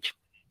Lowland League.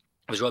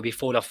 There's going to be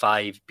 4 or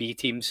 5 B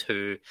teams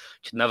who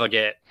could never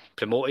get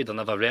promoted or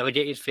never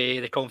relegated for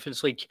the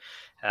Conference League,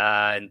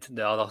 and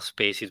the other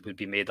spaces would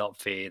be made up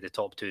for the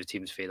top 2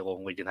 teams for the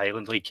Lowland League and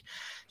Highland League,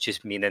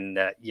 just meaning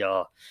that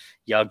you're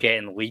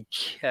getting league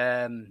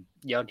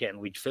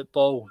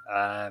football,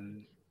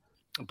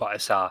 but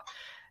it's a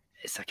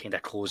kind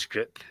of closed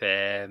group.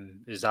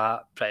 Is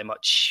that pretty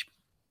much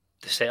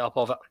the setup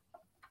of it?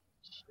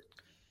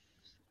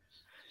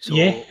 So,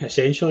 yeah,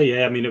 essentially,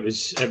 yeah. I mean,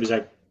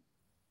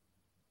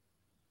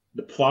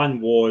 the plan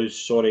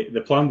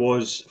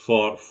was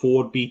for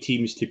 4 B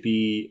teams to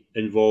be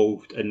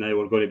involved, and now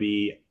we're going to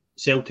be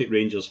Celtic,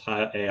 Rangers,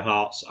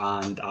 Hearts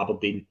and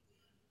Aberdeen.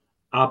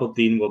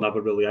 Aberdeen were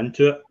never really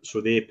into it,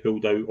 so they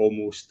pulled out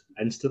almost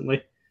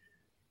instantly.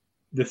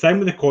 The thing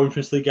with the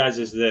Conference League, guys,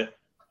 is that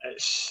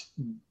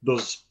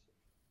there's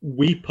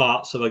wee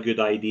parts of a good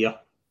idea,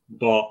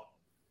 but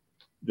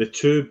the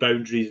two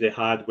boundaries they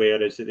had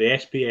were is that the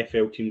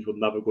SPFL teams were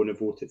never going to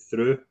vote it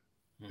through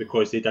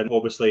because they didn't.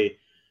 Obviously,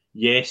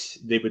 yes,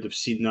 they would have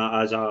seen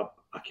that as a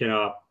kind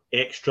of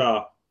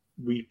extra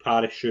wee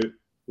parachute.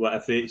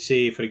 Like if they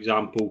say, for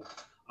example,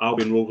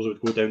 Albion Rovers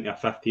would go down to a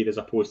 15 as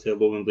opposed to the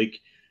Lowland League,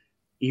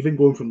 even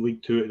going from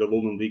League 2 to the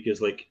Lowland League is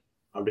like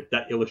a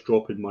ridiculous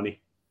drop in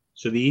money.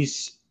 So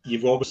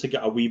you've obviously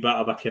got a wee bit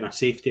of a kind of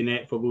safety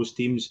net for those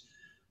teams,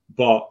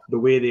 but the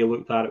way they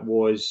looked at it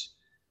was,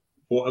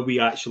 what are we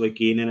actually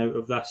gaining out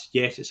of this?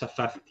 Yes, it's a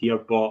fifth tier,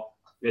 but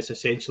it's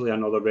essentially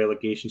another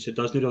relegation, so it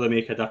doesn't really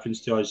make a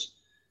difference to us.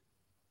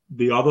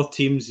 The other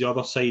teams, the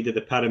other side of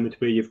the pyramid,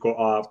 where you've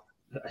got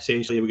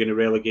essentially we're going to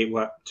relegate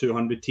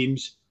 200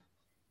 teams,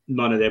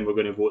 none of them were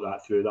going to vote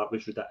that through.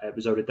 It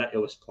was a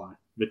ridiculous plan.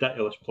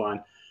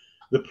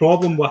 The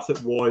problem with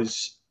it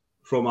was,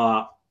 from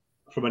an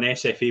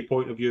SFA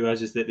point of view,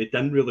 is that they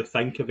didn't really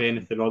think of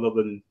anything other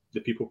than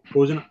the people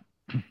proposing it.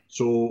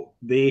 So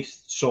they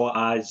saw it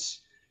as,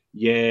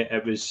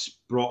 it was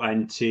brought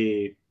in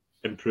to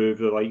improve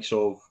the likes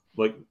of,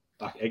 like,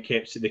 they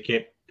kept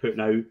putting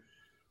out,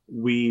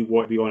 we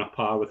want to be on a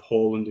par with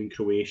Holland and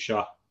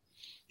Croatia.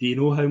 Do you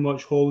know how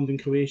much Holland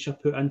and Croatia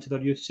put into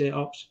their youth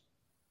setups?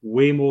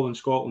 Way more than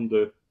Scotland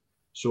do.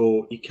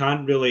 So you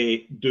can't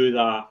really do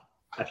that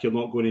if you're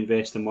not going to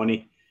invest the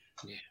money.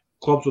 Yeah.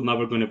 Clubs were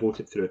never going to vote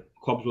it through.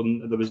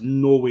 There was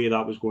no way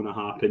that was going to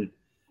happen.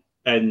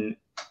 And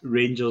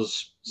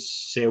Rangers,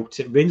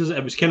 Celtic,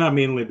 it was kind of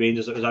mainly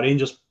Rangers. It was a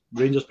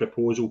Rangers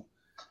proposal.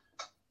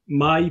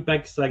 My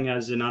big thing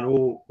is, and I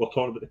know we're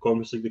talking about the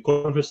Conference League. The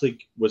Conference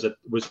League was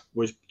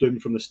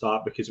doomed from the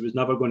start because it was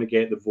never going to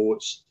get the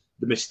votes.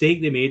 The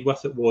mistake they made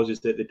with it was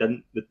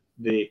that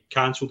they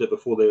cancelled it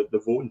before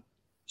the voting.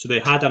 So they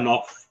had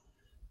enough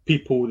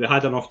people, they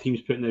had enough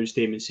teams putting out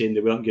statements saying they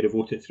weren't going to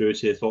vote it through,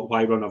 so they thought,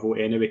 why run a vote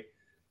anyway?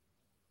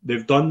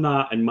 They've done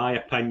that, in my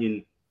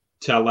opinion,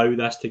 to allow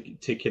this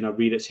to kind of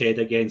rear its head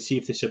again. See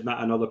if they submit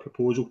another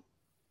proposal.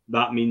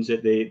 That means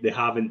that they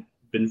haven't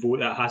been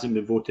voted, it hasn't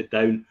been voted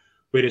down.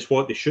 Whereas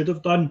what they should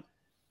have done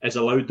is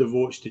allowed the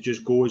votes to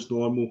just go as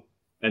normal,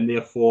 and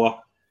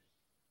therefore...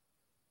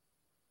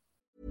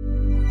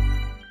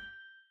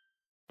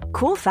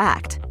 Cool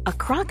fact, a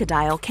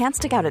crocodile can't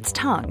stick out its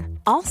tongue.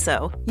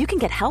 Also, you can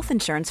get health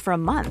insurance for a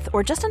month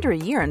or just under a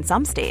year in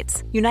some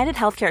states. United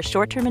Healthcare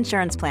short-term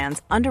insurance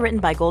plans, underwritten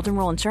by Golden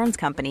Rule Insurance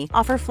Company,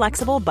 offer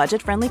flexible,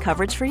 budget-friendly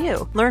coverage for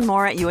you. Learn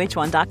more at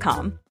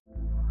uh1.com.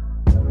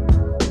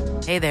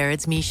 Hey there,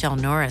 it's Michelle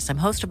Norris. I'm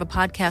host of a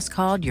podcast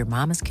called Your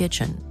Mama's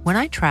Kitchen. When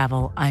I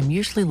travel, I'm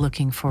usually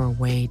looking for a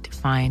way to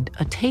find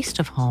a taste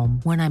of home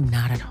when I'm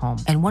not at home.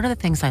 And one of the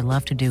things I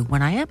love to do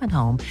when I am at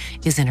home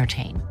is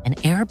entertain. And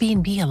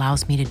Airbnb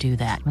allows me to do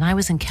that. When I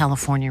was in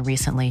California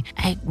recently,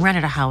 I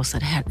rented a house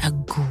that had a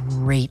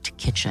great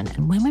kitchen.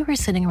 And when we were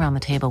sitting around the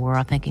table, we were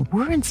all thinking,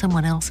 we're in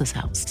someone else's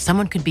house.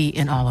 Someone could be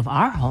in all of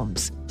our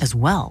homes as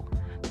well.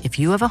 If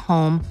you have a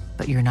home,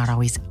 but you're not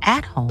always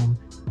at home,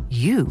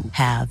 you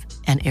have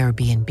an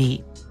Airbnb.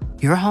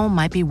 Your home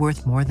might be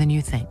worth more than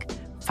you think.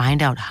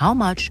 Find out how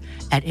much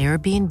at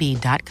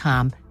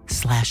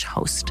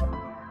airbnb.com/host.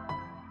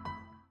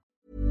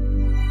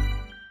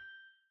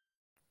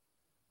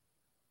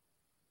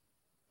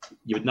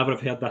 You would never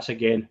have heard this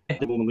again.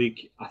 The Lowland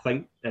League, I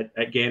think,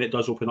 again, it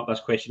does open up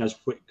this question as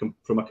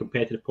from a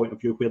competitive point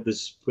of view, where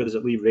does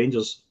it leave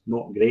Rangers?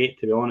 Not great,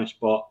 to be honest,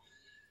 but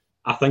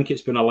I think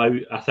it's been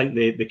allowed. I think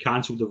they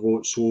cancelled the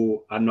vote,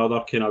 so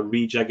another kind of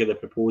rejig of the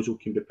proposal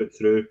can be put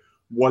through,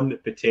 one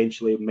that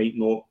potentially might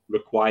not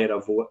require a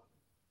vote.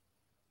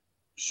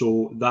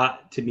 So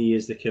that, to me,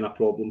 is the kind of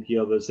problem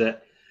here, is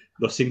that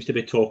there seems to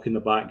be talk in the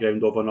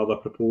background of another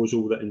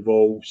proposal that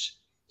involves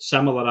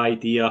similar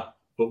idea,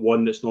 but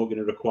one that's not going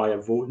to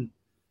require voting.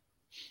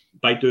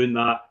 By doing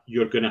that,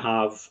 you're going to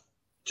have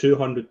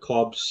 200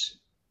 clubs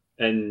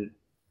in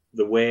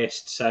the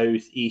West,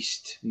 South,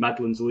 East,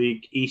 Midlands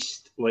League,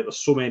 East. Like, there's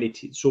so many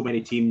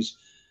teams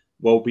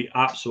will be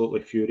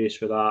absolutely furious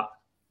for that.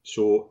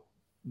 So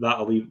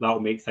that'll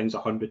make things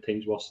 100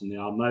 times worse than they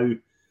are now.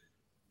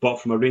 But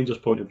from a Rangers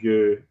point of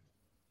view,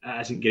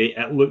 it isn't great.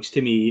 It looks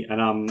to me,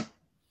 and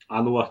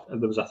I know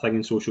there was a thing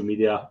in social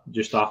media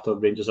just after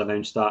Rangers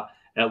announced that,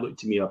 it looked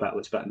to me a bit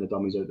like spitting the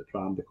dummies out the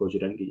pram because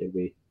you didn't get your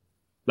way.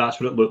 That's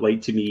what it looked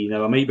like to me.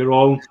 Now, I might be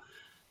wrong.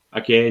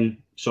 Again,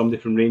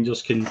 somebody from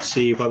Rangers can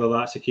say whether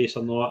that's the case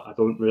or not. I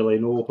don't really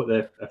know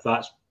if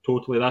that's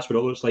what it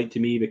looks like to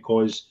me,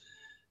 because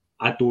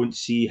I don't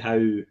see how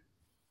you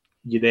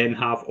then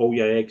have all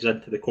your eggs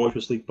into the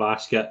Conference League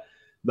basket.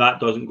 That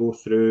doesn't go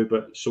through,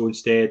 but so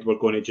instead we're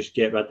going to just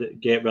get rid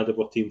of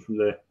our team from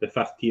the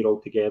fifth tier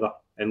altogether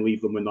and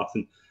leave them with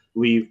nothing.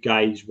 Leave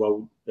guys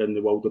in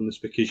the wilderness,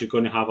 because you're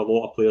going to have a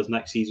lot of players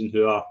next season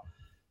who are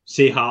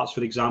say Hearts,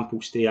 for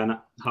example, stay in it.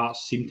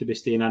 Hearts seem to be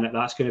staying in it.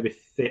 That's going to be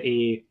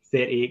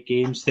 38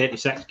 games,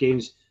 36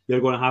 games they're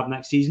going to have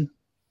next season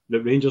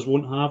that Rangers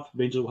won't have.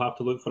 Rangers will have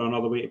to look for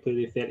another way to play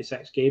the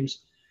 36 games.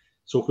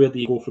 So where do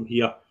you go from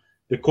here?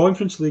 The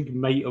Conference League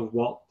might have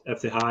worked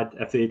if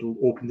they'd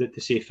opened it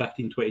to say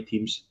 15, 20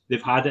 teams.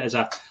 They've had it as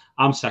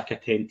I'm sick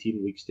of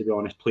 10-team leagues, to be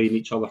honest, playing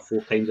each other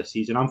 4 times a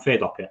season. I'm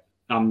fed up of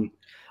it.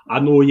 I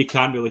know you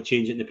can't really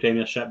change it in the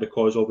Premiership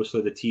because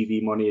obviously the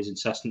TV money is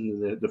insistent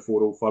in the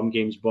 4 Old Firm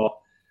games, but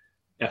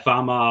if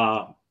I'm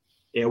a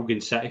Elgin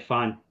City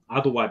fan,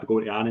 I don't want to be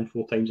going to Annan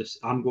 4 times.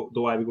 I don't want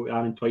to be going to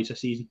Annan twice a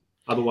season.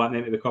 I don't want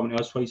them to be coming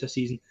to us twice a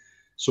season.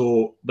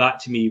 So that,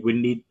 to me, we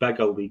need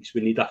bigger leagues.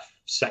 We need a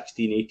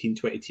 16, 18,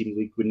 20 team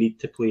league. We need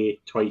to play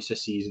twice a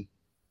season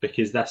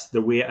because that's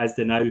the way it is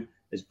now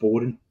is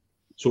boring.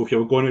 So if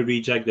you're going to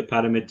rejig the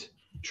pyramid,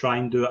 try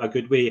and do it a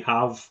good way.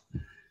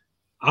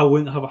 I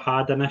wouldn't have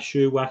had an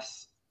issue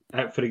with,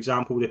 for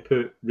example, they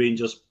put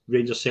Rangers,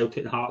 Celtic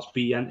and Hearts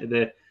B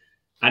into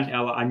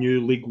a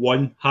new League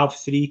One, have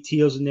 3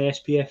 tiers in the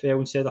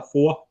SPFL instead of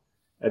 4,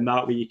 and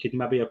that way you could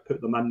maybe have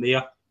put them in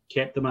there,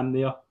 kept them in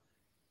there,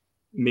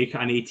 make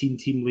it an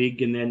 18-team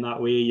league, and then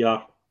that way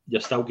you're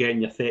still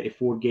getting your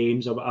 34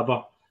 games or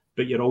whatever,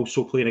 but you're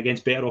also playing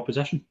against better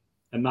opposition,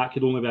 and that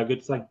could only be a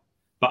good thing.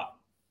 But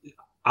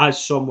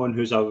as someone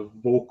who's a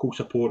vocal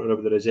supporter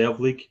of the Reserve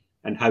League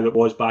and how it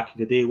was back in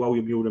the day,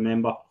 William, you'll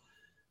remember,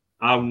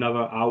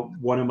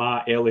 one of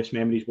my earliest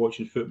memories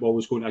watching football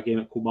was going to a game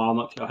at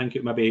Kilmarnock. I think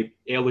it may be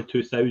early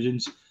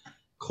 2000s.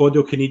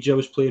 Claudio Caniggia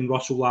was playing,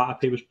 Russell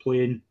Latipi was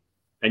playing,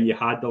 and you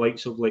had the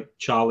likes of like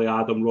Charlie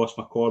Adam, Ross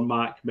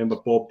McCormack, remember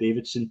Bob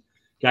Davidson,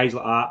 guys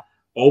like that,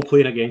 all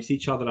playing against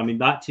each other. I mean,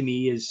 that to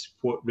me is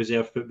what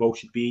reserve football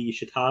should be. You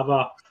should have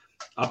a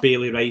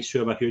Bailey Rice,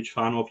 who I'm a huge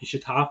fan of. You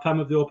should have him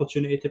have the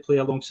opportunity to play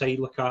alongside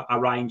like a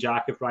Ryan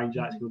Jack if Ryan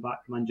Jack's coming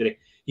back from injury.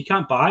 You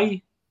can't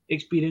buy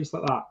experience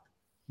like that.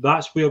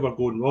 That's where we're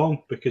going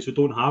wrong because we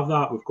don't have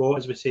that. We've got,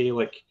 as we say,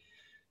 like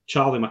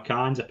Charlie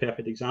McCann's a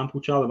perfect example.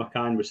 Charlie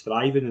McCann was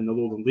thriving in the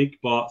Lowland League,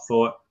 but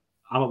thought,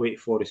 I'm away to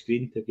Forest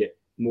Green to get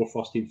more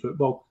first-team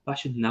football. That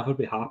should never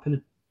be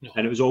happening. No.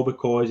 And it was all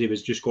because he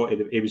was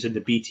in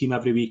the B team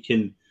every week,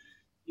 and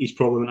he's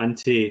probably went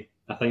into,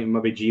 I think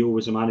maybe Gio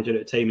was the manager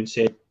at the time, and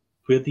said,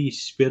 where do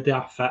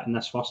I fit in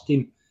this first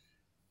team?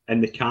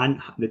 And they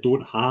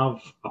don't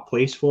have a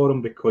place for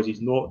him because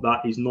he's not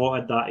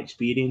had that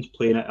experience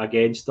playing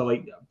with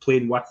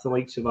the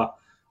likes of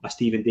a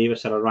Stephen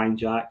Davis or a Ryan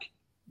Jack.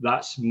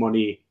 That's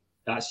money,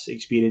 that's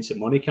experience that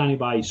money can't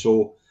buy.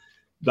 So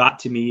that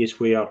to me is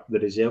where the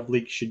Reserve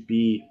League should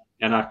be.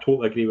 And I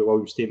totally agree with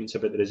William's statements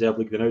about the Reserve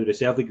League. The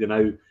Reserve League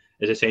now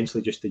is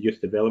essentially just the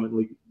Youth Development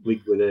League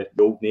with the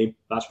old name.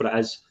 That's what it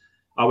is.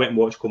 I went and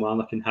watched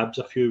Kilmarnock and Hibs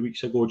a few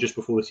weeks ago, just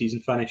before the season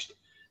finished.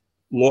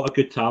 A lot of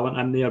good talent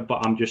in there,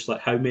 but I'm just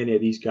like, how many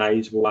of these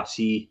guys will I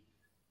see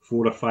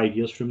 4 or 5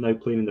 years from now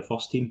playing in the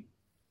first team?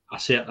 I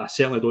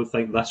certainly don't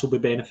think this will be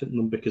benefiting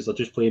them because they're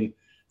just playing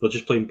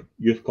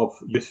youth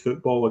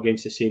football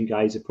against the same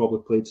guys that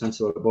probably played since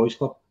they were at boys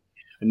club,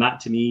 and that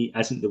to me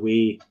isn't the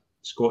way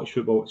Scottish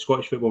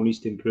football needs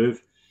to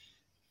improve.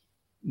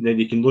 And then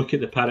you can look at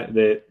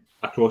the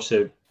across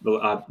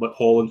like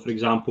Holland, for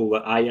example,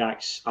 like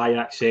Ajax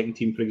second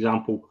team, for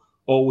example,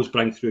 always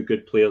bring through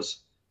good players.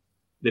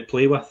 They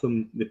play with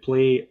them. They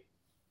play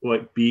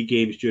like B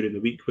games during the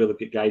week where they've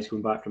got guys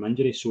coming back from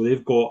injury. So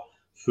they've got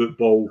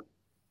football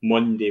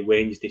Monday,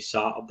 Wednesday,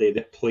 Saturday.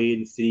 They're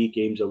playing 3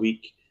 games a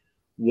week.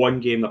 One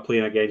game they're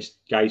playing against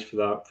guys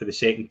for the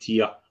second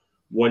tier.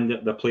 One day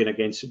they're playing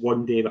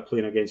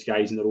against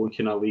guys in their own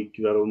kind of league,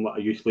 their own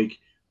like youth league.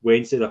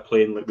 Wednesday they're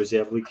playing like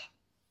reserve league.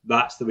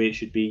 That's the way it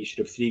should be. You should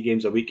have 3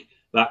 games a week.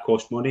 That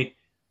costs money,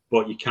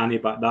 but you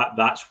can't. But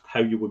that's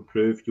how you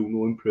improve. You'll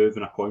not improve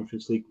in a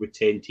conference league with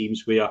 10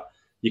 teams where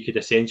you could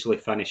essentially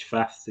finish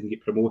 5th and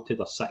get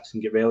promoted, or 6th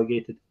and get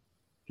relegated.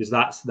 Because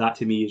that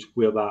to me is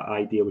where that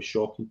idea was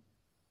shocking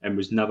and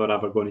was never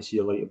ever going to see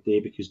the light of day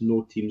because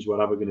no teams were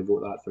ever going to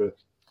vote that through.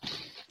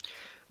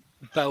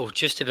 Bill,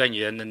 just to bring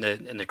you in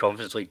the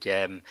Conference League,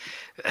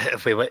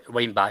 if we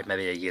wind back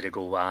maybe a year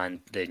ago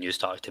and the news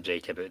started to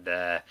break about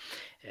the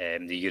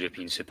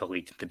European Super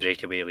League, the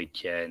Breakaway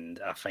League, and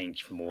I think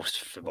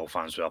most football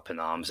fans were up in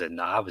arms. And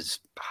I was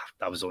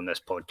on this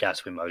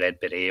podcast with my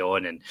red beret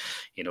on, and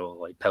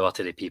like power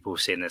to the people,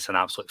 saying it's an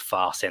absolute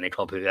farce. Any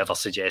club who ever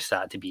suggests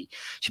that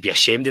should be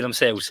ashamed of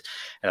themselves.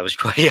 And I was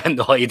quite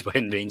annoyed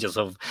when Rangers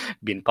have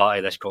been part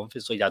of this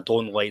Conference League. I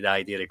don't like the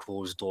idea of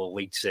closed door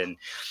leagues and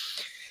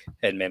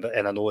I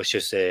know it's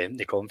just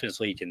the Conference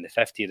League in the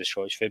 50 of the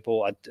Scottish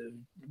football.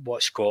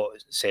 What Scott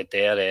said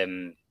there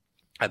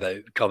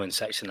about coming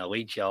 6th in the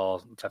league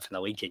or 5th in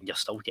the league and you're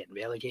still getting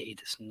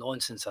relegated, it's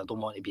nonsense. I don't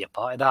want to be a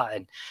part of that.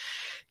 And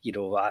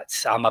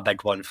I'm a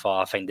big one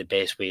for, I think the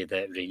best way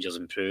that Rangers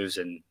improves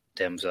in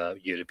terms of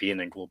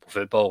European and global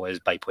football is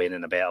by playing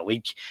in a better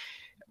league.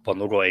 We're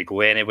not going to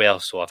go anywhere,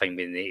 so I think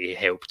we need to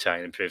help try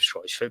and improve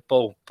Scottish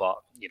football. But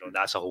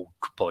that's a whole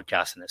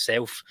podcast in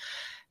itself.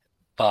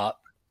 But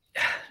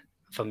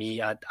for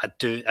me, I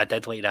did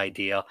like the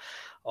idea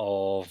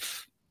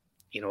of,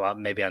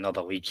 maybe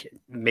another league,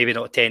 maybe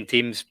not 10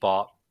 teams,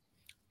 but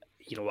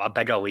a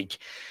bigger league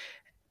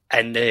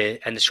in the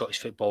Scottish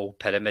football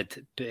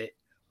pyramid. But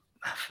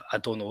I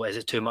don't know, is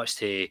it too much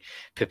to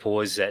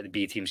propose that the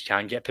B teams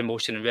can get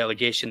promotion and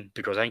relegation?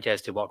 Because I think it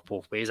has to work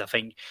both ways. I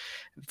think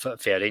for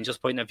a Rangers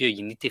point of view,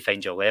 you need to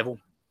find your level.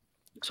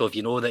 So if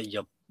you know that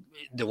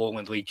the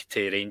Lowland League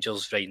to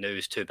Rangers right now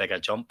is too big a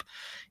jump,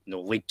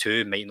 League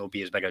 2 might not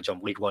be as big a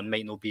jump, League 1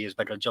 might not be as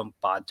big a jump,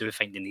 but I do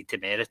think they need to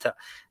merit it,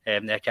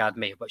 the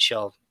academy. What's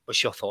your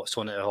thoughts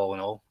on it all in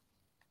all?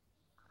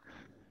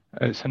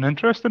 It's an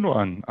interesting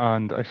one,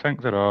 and I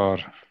think there are,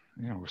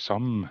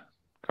 some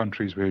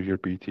countries where your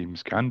B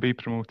teams can be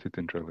promoted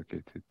and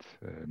relegated.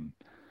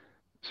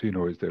 So,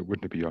 it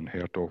wouldn't be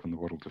unheard of in the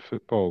world of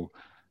football.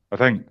 I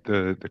think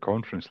the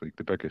Conference League,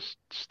 the biggest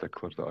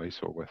stickler that I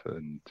saw with it,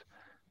 and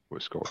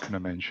what Scott kind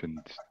of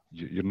mentioned,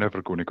 you're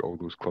never going to get all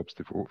those clubs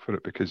to vote for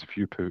it, because if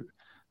you put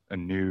a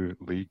new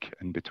league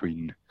in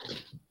between,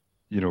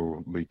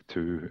 League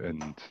 2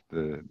 and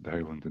the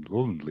Highland and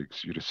Lowland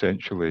leagues, you're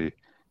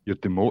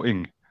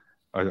demoting.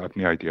 I have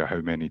no idea how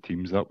many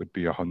teams that would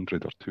be,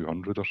 100 or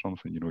 200 or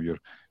something.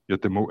 You're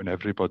demoting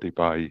everybody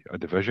by a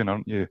division,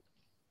 aren't you?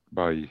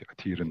 By a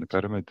tier in the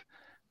pyramid,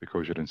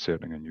 because you're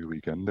inserting a new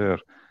league in there.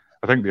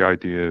 I think the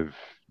idea of,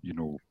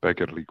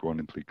 bigger League 1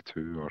 and League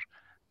 2, or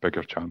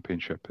bigger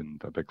Championship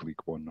and a big League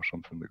 1 or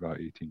something like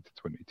that, 18 to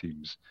 20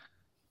 teams,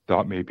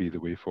 that may be the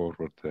way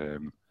forward.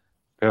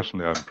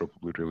 Personally, I'm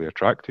probably really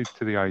attracted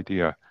to the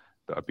idea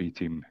that a B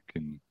team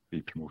can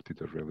be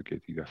promoted or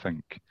relegated. I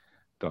think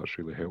that's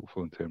really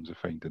helpful in terms of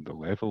finding the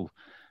level.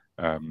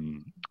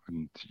 And,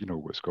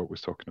 what Scott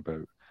was talking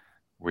about,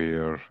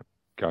 where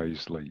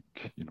guys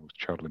like,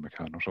 Charlie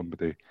McCann or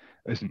somebody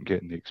isn't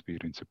getting the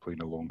experience of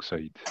playing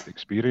alongside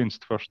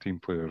experienced first-team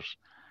players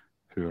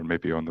who are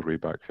maybe on their way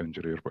back from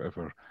injury or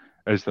whatever.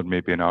 Is there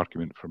maybe an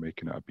argument for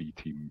making it a B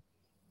team?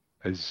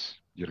 Is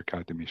your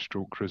academy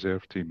stroke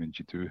reserve team, and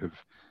you do have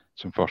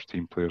some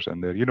first-team players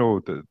in there?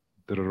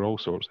 There are all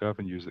sorts of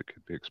avenues that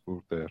could be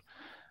explored there.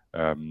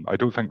 I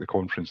don't think the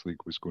Conference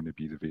League was going to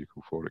be the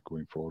vehicle for it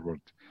going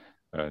forward.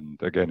 And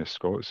again, as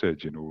Scott said,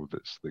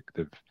 that's like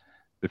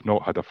they've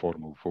not had a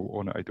formal vote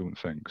on it, I don't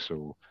think.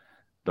 So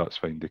that's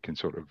fine. They can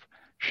sort of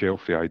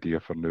shelf the idea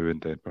for now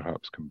and then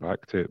perhaps come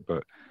back to it.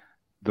 But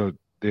the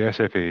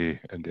SFA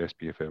and the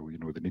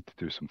SPFL, they need to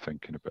do some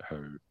thinking about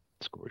how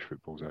Scottish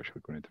football is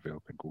actually going to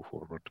develop and go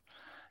forward.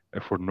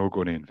 If we're not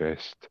going to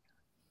invest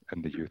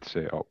in the youth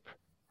setup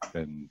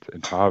and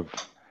have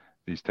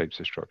these types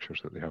of structures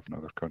that they have in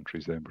other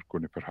countries, then we're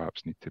going to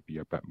perhaps need to be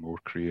a bit more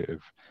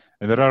creative.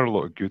 And there are a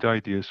lot of good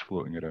ideas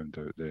floating around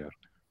out there.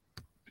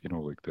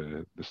 Like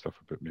the stuff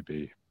about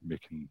maybe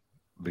making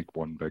League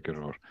 1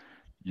 bigger, or,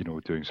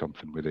 doing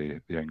something with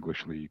the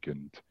English League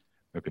and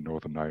maybe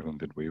Northern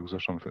Ireland and Wales or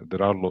something.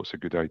 There are lots of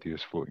good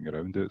ideas floating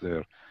around out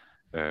there.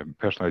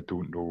 Personally, I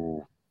don't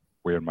know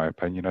where my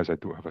opinion is. I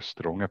don't have a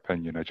strong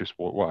opinion.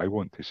 What I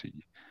want to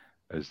see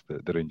is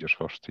that the Rangers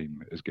first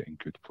team is getting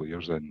good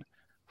players in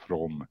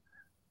from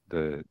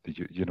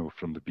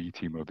from the B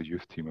team or the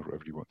youth team or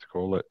whatever you want to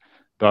call it.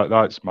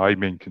 That's my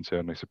main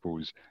concern, I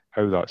suppose.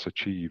 How that's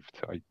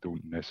achieved, I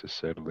don't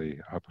necessarily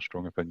have a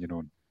strong opinion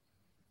on.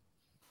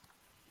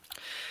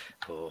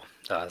 Oh,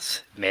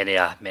 that's many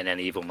an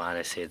evil man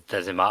has said.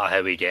 Doesn't matter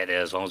how we get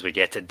there, as long as we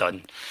get it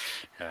done.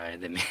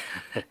 The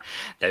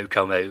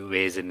outcome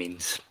outweighs the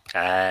means.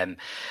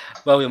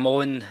 William,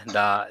 on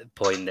that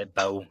point that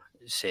Bill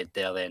said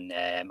there then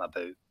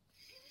about,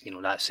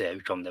 that's the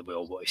outcome that we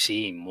all want to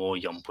see, more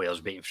young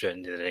players being through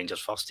into the Rangers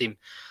first team.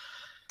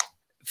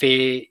 For,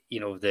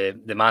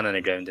 the man on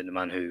the ground and the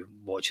man who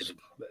watches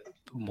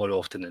more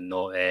often than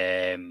not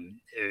out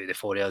of the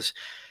four years,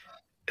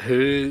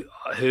 who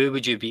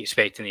would you be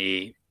expecting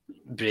to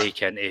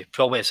break into?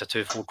 Probably it's a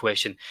twofold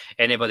question.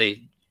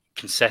 Anybody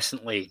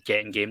consistently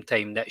getting game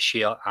time this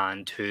year,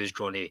 and who's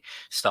going to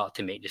start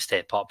to make the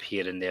step up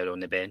here and there on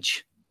the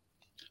bench?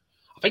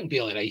 I think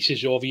Bailey Rice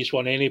is the obvious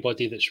one.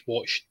 Anybody that's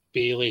watched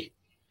Bailey,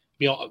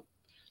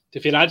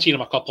 if I'd seen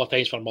him a couple of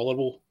times for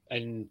Motherwell,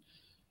 and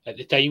at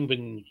the time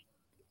when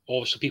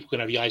obviously people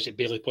kind of realised that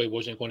Bailey probably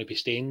wasn't going to be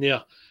staying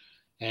there,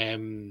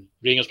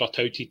 Rangers were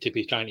touted to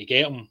be trying to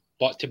get him.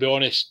 But to be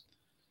honest,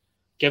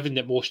 given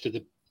that most of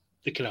the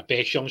kind of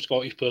best young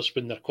Scottish players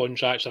when their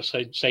contracts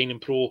are signing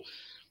pro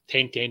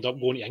tend to end up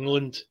going to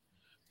England,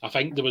 I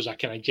think there was a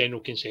kind of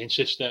general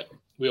consensus that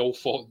we all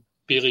thought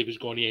Bailey was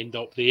going to end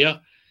up there.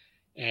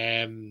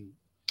 And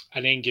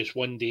then just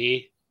one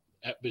day,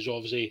 it was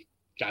obviously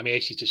got a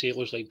message to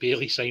sailors like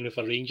Bailey signing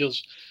for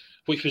Rangers,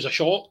 which was a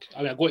shock.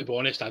 I mean, I've got to be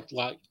honest, I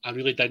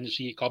really didn't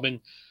see it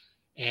coming.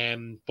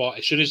 But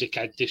as soon as the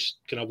kid just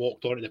kind of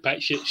walked onto the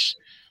pitch,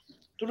 I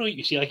don't know what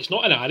you see. Like, it's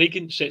not an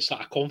arrogance, it's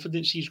like a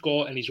confidence he's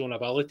got in his own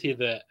ability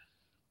that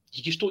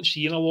you just don't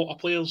see in a lot of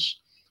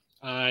players.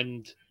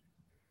 And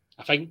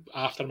I think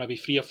after maybe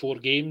 3 or 4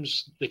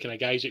 games, the kind of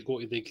guys that go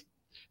to the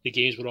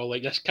games were all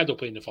like, this kid will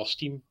play in the first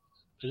team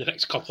in the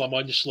next couple of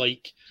months.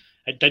 Like,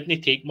 it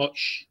didn't take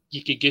much.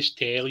 You could just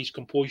tell his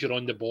composure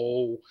on the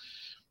ball,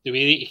 the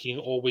way that he can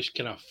always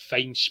kind of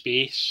find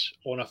space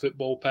on a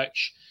football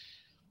pitch.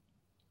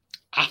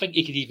 I think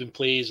he could even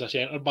play as a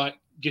centre-back,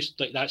 just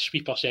like that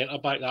sweeper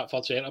centre-back, that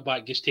third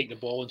centre-back, just take the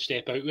ball and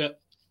step out with it.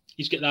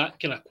 He's got that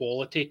kind of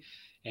quality.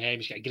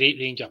 He's got a great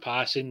range of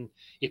passing.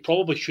 He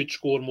probably should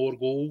score more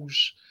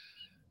goals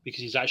because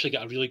he's actually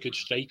got a really good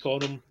strike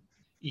on him.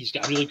 He's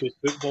got a really good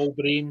football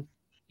brain.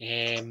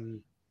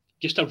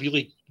 Just a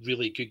really,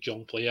 really good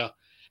young player.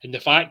 And the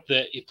fact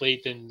that he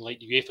played in like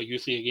the UEFA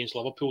Youth League against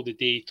Liverpool the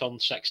day he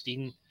turned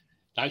 16,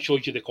 that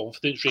shows you the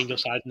confidence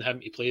Rangers had in him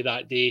to play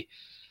that day.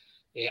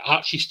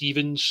 Archie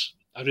Stevens,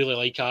 I really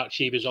like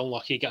Archie. He was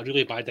unlucky, got a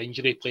really bad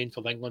injury playing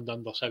for England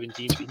under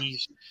 17, but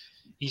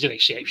he's an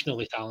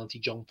exceptionally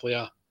talented young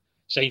player.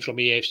 Signed from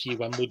AFC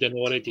Wimbledon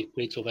already,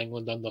 played for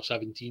England under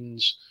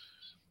 17s.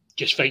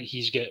 Just think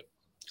he's got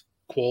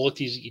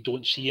qualities that you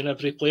don't see in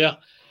every player.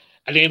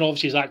 And then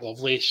obviously Zach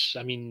Lovelace.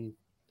 I mean,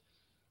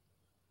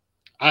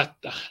 I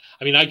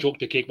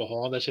joked with Craig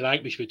Mahon. I said I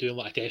think we should be doing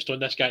like a test on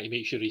this guy to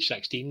make sure he's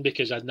 16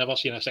 because I'd never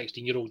seen a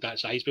 16-year-old that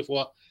size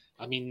before.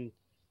 I mean,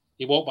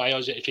 he walked by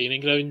us at the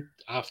training ground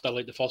after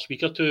like the first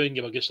week or two, and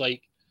you were just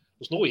like,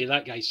 "There's no way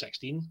that guy's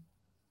 16."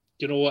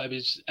 You know, it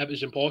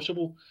was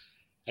impossible.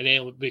 And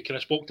then we kind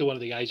of spoke to one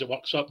of the guys that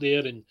works up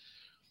there, and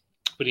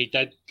when he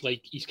did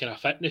like his kind of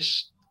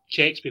fitness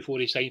checks before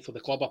he signed for the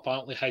club,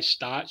 apparently his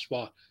stats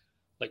were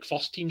like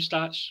first team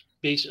stats,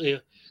 basically.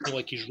 You know,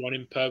 like his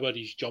running power,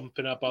 his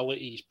jumping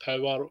ability, his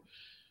power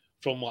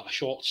from like a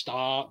short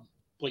start,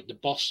 like the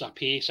bursts of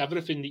pace,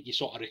 everything that you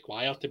sort of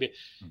require to be.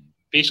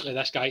 Basically,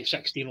 this guy at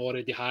 16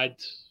 already had,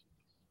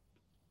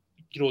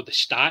 you know, the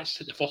stats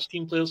that the first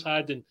team players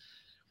had, and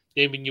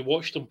then when you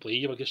watched him play,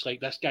 you were just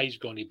like, this guy's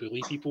going to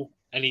bully people.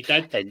 And he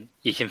did. And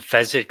you can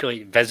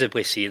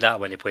visibly see that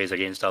when he plays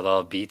against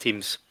other B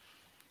teams.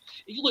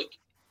 Look,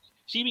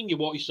 see when you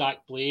watch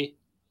Zach play,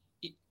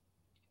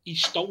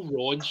 he's still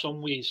raw in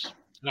some ways.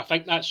 And I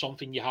think that's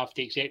something you have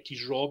to accept.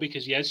 He's raw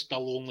because he is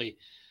still only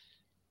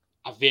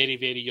a very,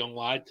 very young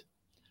lad.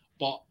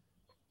 But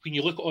when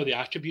you look at all the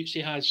attributes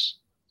he has,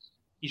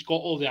 he's got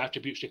all the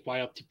attributes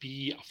required to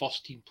be a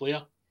first-team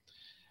player.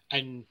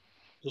 And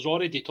there's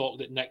already talk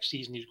that next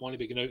season he's going to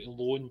be going out on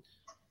loan,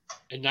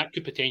 and that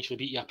could potentially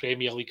be a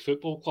Premier League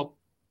football club.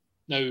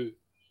 Now,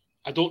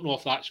 I don't know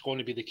if that's going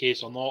to be the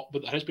case or not,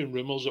 but there has been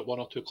rumours that one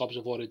or two clubs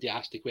have already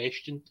asked the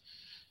question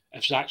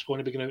if Zach's going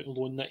to be going out on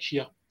loan next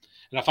year.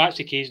 And if that's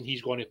the case and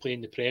he's going to play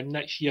in the Prem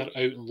next year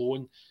out on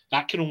loan,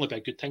 that can only be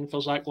a good thing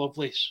for Zach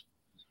Lovelace.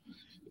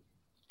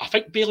 I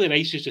think Bailey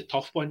Rice is the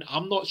tough one.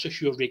 I'm not so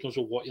sure Rangers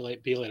will want to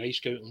let Bailey Rice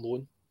go out on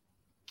loan.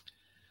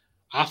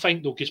 I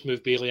think they'll just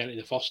move Bailey into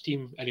the first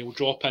team and he'll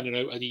drop in and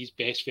out of these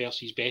best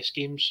versus best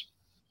games.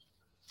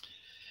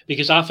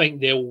 Because I think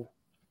they'll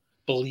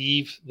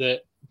believe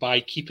that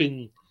by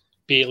keeping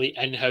Bailey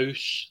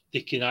in-house,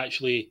 they can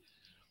actually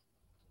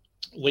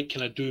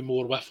kind of do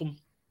more with him.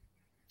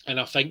 And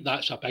I think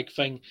that's a big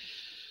thing.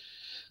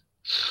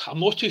 I'm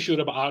not too sure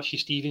about Archie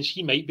Stevens.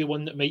 He might be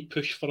one that might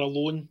push for a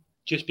loan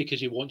just because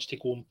he wants to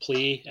go and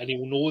play, and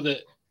he'll know that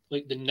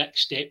like the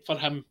next step for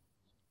him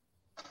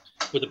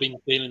would have been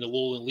playing in the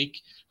Lowland League,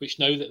 which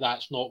now that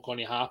that's not going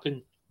to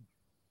happen,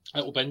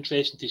 it'll be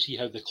interesting to see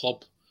how the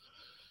club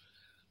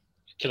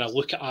kind of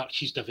look at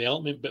Archie's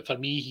development. But for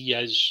me, he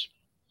is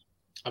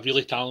a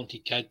really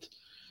talented kid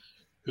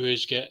who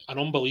has got an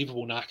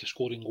unbelievable knack of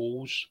scoring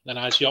goals. And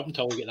as up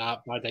until he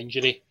got that bad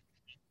injury,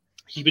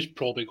 he was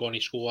probably going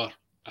to score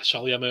a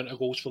silly amount of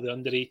goals for the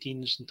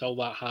under-18s until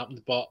that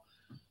happened. But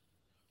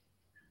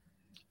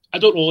I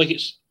don't know,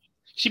 because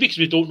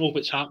we don't know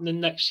what's happening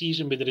next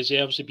season with the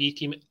reserves, the B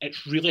team,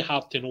 it's really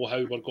hard to know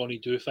how we're going to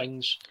do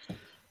things.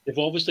 They've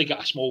obviously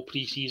got a small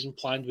pre-season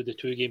planned with the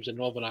 2 games in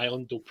Northern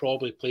Ireland. They'll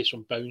probably play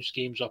some bounce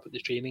games up at the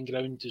training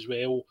ground as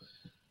well.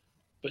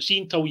 But see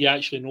until you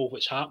actually know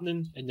what's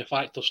happening, and the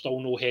fact there's still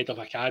no head of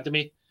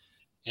academy,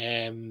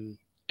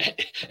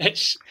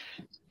 it's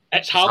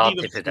hard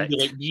even for somebody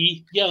like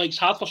me. Yeah, like it's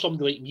hard for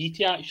somebody like me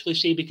to actually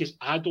say because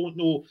I don't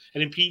know.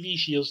 And in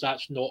previous years,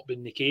 that's not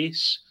been the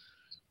case.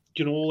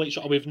 You know, like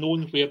sort of we've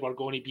known where we're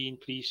going to be in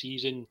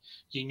pre-season.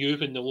 You knew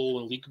when the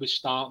Lowland League was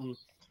starting.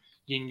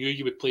 You knew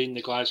you would play in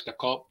the Glasgow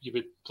Cup. You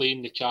would play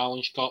in the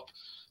Challenge Cup.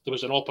 There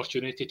was an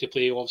opportunity to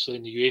play, obviously,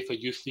 in the UEFA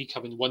Youth League,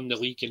 having won the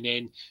league and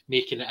then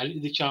making it into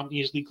the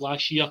Champions League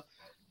last year.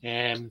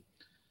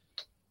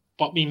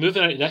 But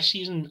moving into this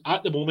season,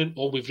 at the moment,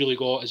 all we've really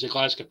got is the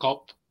Glasgow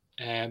Cup,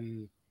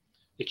 the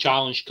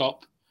Challenge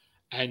Cup,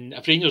 and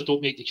if Rangers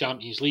don't make the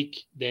Champions League,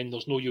 then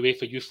there's no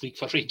UEFA Youth League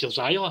for Rangers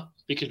either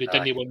because we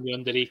didn't win the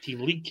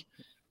under-18 league.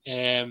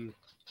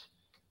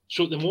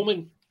 So at the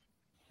moment,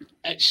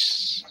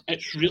 it's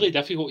really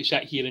difficult to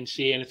sit here and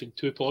say anything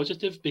too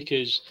positive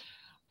because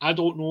I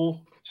don't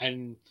know,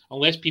 and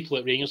unless people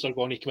at Rangers are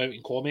going to come out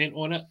and comment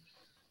on it,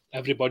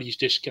 everybody's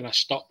just kind of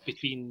stuck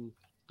between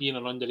being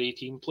an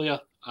under-18 player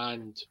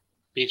and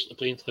basically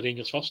playing for the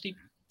Rangers first team.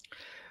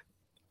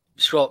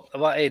 Scott, I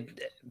want to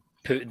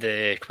put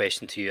the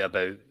question to you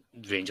about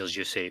Rangers,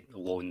 you say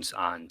loans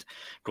and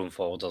going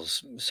forward.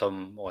 There's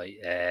some want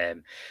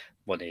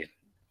to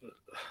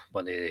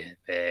one of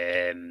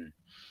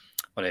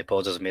the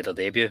podders made her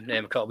debut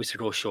a couple of weeks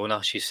ago,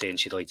 Shona. She's saying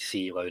she'd like to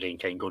see Lowry and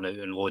King going out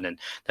on loan, and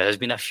there has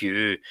been a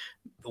few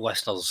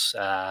listeners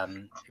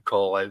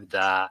call out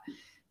that,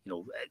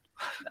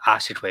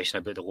 ask the question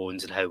about the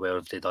loans and how well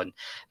have they done.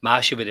 My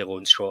issue with the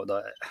loan, Scott,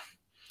 that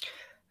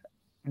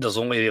there's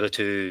only really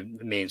two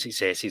main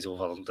successes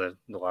over the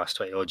last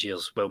 20 odd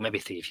years. Well, maybe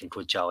three if you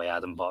include Charlie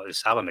Adam, but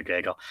it's Alan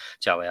McGregor,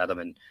 Charlie Adam,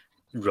 and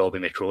Robbie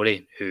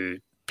McCrory, who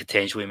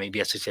potentially might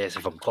be a success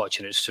if I'm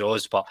clutching at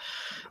straws. But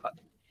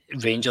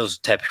Rangers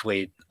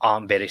typically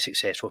aren't very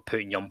successful at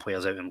putting young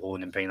players out on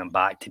loan and bringing them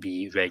back to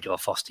be regular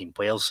first-team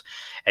players.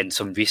 And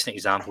some recent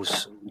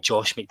examples,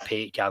 Josh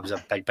McPake, I was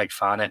a big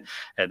fan of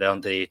at the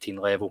under-18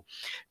 level.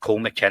 Cole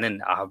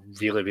McKinnon, I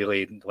really,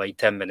 really liked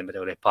him in the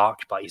middle of the park,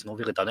 but he's not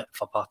really done it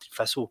for Partick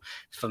Thistle.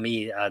 For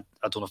me, I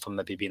don't know if I'm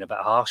maybe being a bit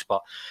harsh,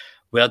 but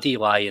where do you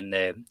lie in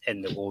the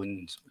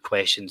loan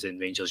questions in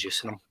Rangers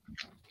using them?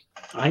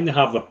 I think they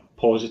have the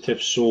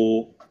positives.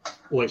 So,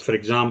 like, for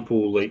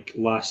example, like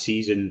last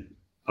season,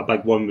 a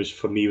big one was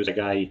a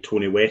guy,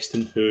 Tony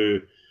Weston,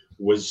 who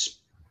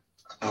was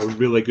a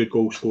really good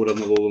goal scorer in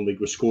the Lowland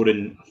League. Was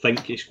scoring, I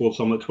think he scored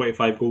something like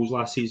 25 goals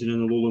last season in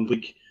the Lowland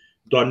League.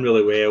 Done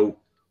really well,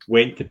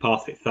 went to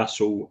Partick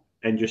Thistle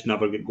and just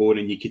never got going.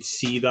 And you could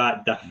see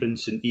that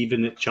difference. And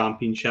even at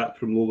Championship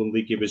from Lowland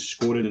League, he was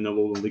scoring in the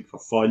Lowland League for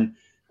fun,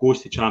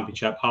 goes to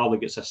Championship, hardly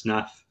gets a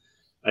sniff,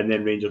 and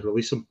then Rangers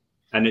release him.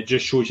 And it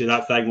just shows you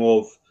that thing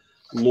of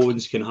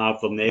loans can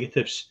have their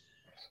negatives.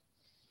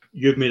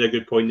 You've made a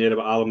good point there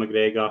about Alan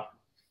McGregor,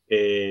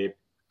 who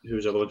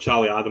was a loan.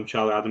 Charlie Adam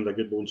had a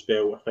good loan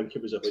spell. I think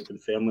it was at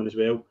Dunfermline as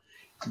well.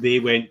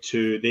 Alan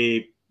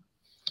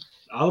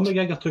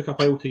McGregor took a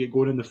while to get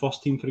going in the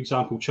first team, for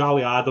example.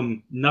 Charlie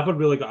Adam never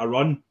really got a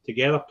run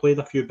together, played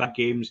a few big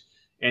games,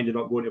 ended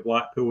up going to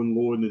Blackpool on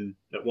loan, and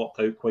it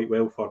worked out quite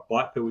well for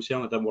Blackpool. It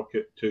certainly didn't work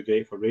out too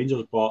great for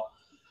Rangers, but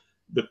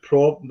the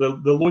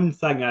loan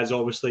thing is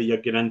obviously you're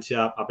getting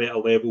into a better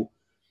level.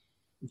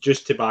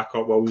 Just to back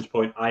up William's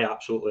point, I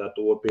absolutely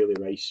adore Bailey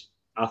Rice.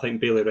 I think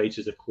Bailey Rice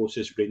is the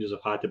closest Rangers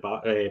have had to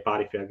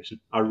Barry Ferguson.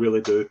 I really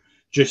do.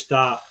 Just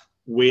that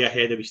way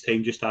ahead of his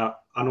time, just an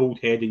old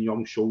head and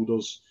young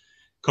shoulders.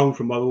 Coming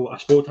from Motherwell, I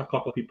spoke to a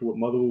couple of people at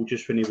Motherwell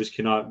just when he was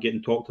kind of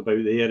getting talked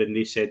about there, and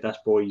they said this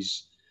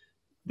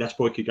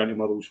boy could get into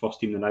Motherwell's first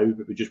team now,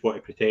 but we just want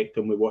to protect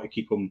him. We want to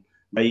keep him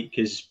right,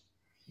 because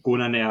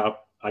going into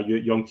a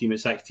young team at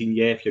 16,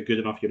 yeah, if you're good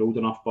enough, you're old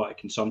enough, but it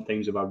can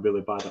sometimes have a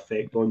really bad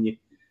effect on you.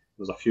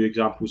 There's a few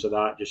examples of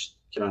that just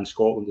kind of in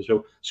Scotland as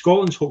well.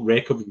 Scotland's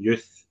record with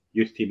youth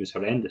team is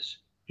horrendous.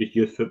 Just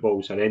youth football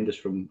is horrendous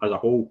as a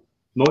whole.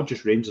 Not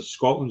just Rangers.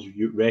 Scotland's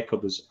youth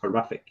record is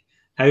horrific.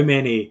 How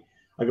many?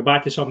 I go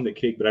back to something that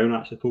Craig Brown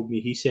actually told me.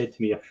 He said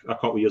to me a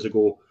couple of years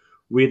ago,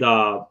 he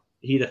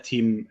had a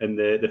team in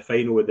the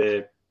final of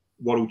the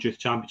World Youth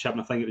Championship, and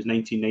I think it was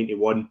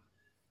 1991,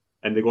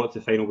 and they got to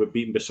the final but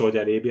beaten by Saudi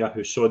Arabia,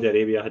 who Saudi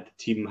Arabia had the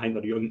team, I think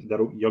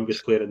their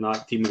youngest player in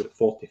that team was at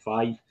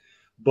 45.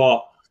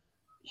 But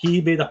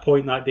he made a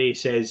point that day. He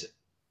says,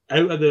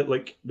 out of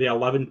the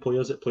 11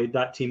 players that played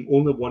that team,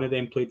 only one of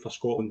them played for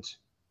Scotland's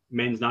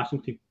men's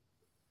national team.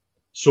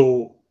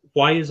 So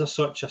why is there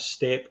such a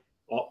step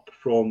up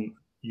from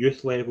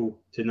youth level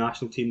to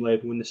national team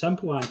level? And the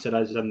simple answer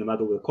is in the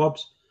middle of the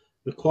clubs.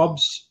 The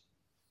clubs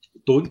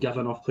don't give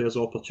enough players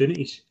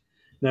opportunities.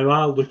 Now,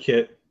 I look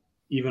at,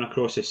 even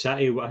across the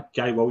city, what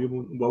Guy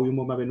William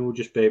will maybe know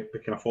just by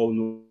kind of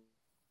following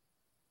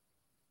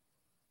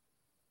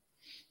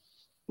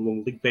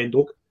League. Ben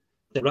Doak,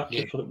 rip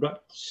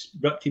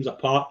teams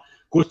apart,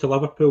 goes to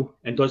Liverpool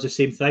and does the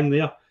same thing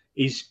there.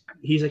 He's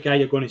a guy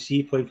you're going to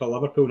see playing for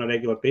Liverpool on a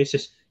regular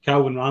basis.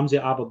 Calvin Ramsey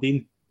at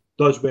Aberdeen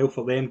does well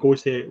for them,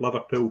 goes to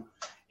Liverpool.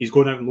 He's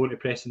going out on loan to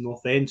Preston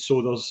North End.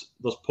 So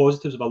there's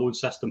positives of a loan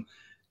system.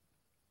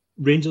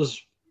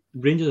 Rangers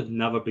have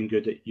never been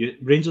good at you.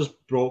 Rangers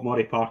brought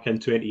Murray Park in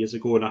 20 years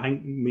ago, and I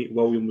think me and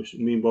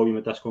William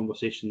had this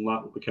conversation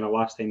kind of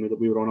last time that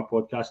we were on a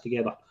podcast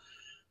together.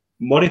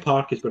 Murray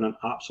Park has been an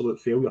absolute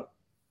failure,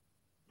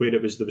 where there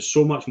was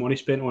so much money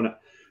spent on it.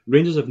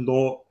 Rangers have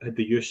not had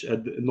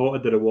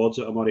the rewards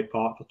out of Murray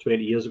Park for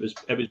 20 years. It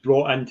was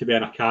brought in to be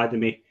an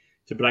academy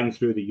to bring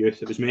through the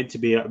youth. It was meant to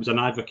be. It was an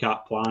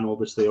advocate plan,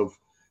 obviously, of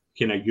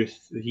kind of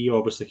youth. He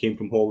obviously came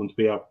from Holland,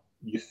 where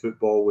youth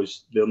football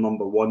was their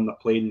number one. They're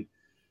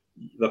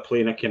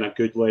playing at kind of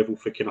good level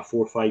for kind of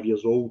 4 or 5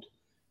 years old,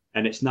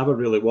 and it's never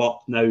really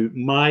worked. Now,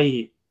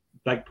 my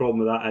big problem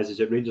with that is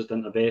that Rangers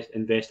didn't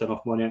invest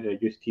enough money into a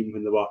youth team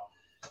when they were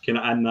kind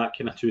of in that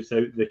kind of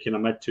the kind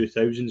of mid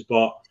 2000s.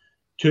 But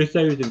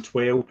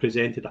 2012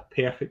 presented a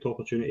perfect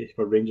opportunity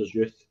for Rangers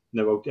youth.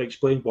 Now, I'll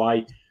explain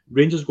why.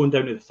 Rangers going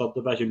down to the third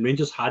division,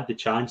 Rangers had the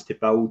chance to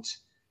build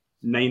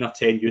 9 or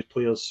 10 youth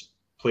players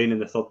playing in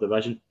the third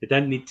division. They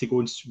didn't need to go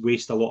and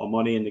waste a lot of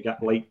money and they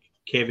got like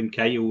Kevin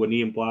Kyle and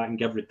Ian Black and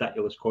give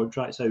ridiculous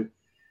contracts out.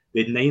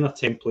 They had 9 or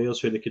 10 players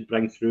who they could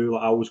bring through.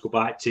 Like I always go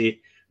back to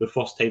the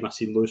first time I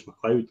seen Lewis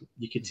McLeod.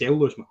 You could tell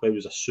Lewis McLeod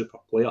was a super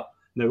player.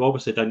 Now,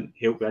 obviously, didn't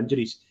help with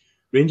injuries,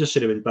 Rangers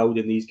should have been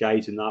building these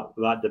guys in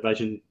that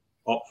division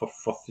up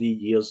for 3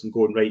 years and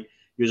going, right,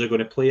 you're going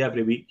to play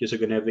every week, you're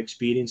going to have the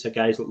experience of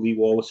guys like Lee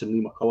Wallace and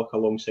Lee McCulloch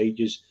alongside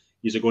you,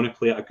 you're going to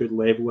play at a good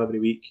level every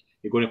week,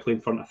 you're going to play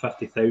in front of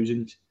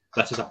 50,000.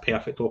 This is a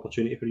perfect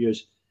opportunity for you.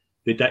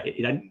 They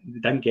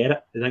didn't get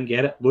it. They didn't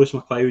get it. Lewis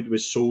McLeod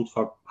was sold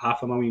for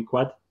 £500,000.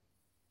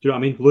 Do you know what I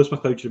mean? Lewis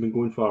McLeod should have been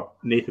going for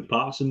Nathan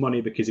Patterson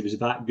money because he was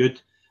that good,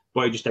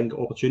 but he just didn't get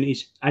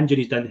opportunities.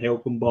 Injuries didn't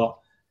help him, but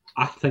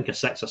I think of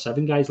 6 or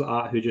 7 guys like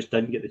that who just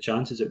didn't get the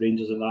chances at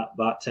Rangers at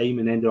that time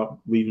and ended up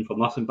leaving for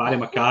nothing. Barry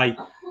Mackay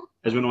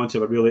has went on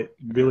to a really,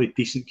 really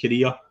decent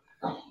career.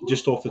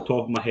 Just off the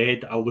top of my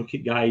head, I look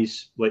at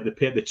guys like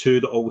the two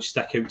that always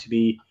stick out to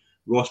me.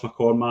 Ross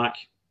McCormack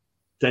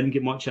didn't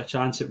get much of a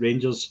chance at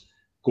Rangers.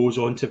 Goes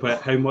on to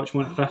put how much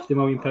money? £50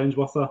 million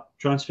worth of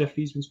transfer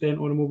fees been spent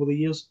on him over the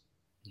years.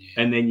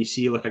 Yeah. And then you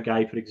see like a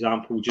guy, for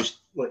example, just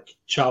like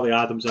Charlie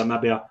Adams, or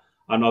maybe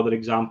another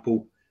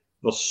example.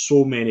 There's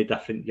so many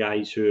different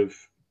guys who have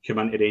come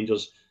into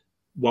Rangers.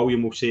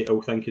 William will say it,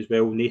 I'll think as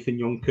well. Nathan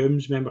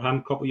Young-Coombs, remember him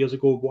a couple of years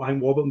ago? I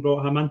think Warburton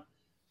brought him in.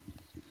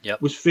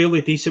 Yep. Was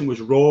fairly decent, was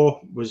raw,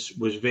 was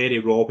very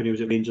raw when he was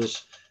at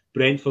Rangers.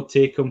 Brentford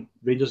take him.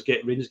 Rangers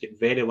get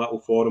very little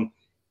for him.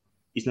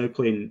 He's now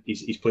playing.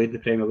 He's played the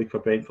Premier League for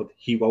Brentford.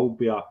 He will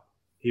be a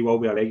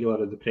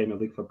regular in the Premier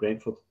League for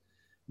Brentford.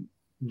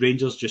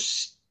 Rangers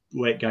just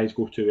let guys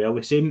go too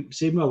early. Same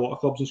with a lot of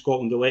clubs in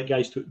Scotland. They let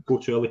guys go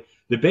too early.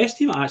 The best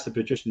team at actually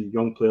producing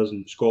young players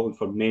in Scotland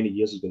for many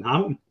years has been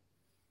Hamilton.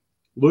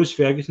 Lewis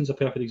Ferguson's a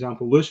perfect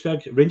example.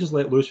 Rangers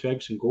let Lewis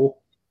Ferguson go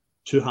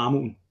to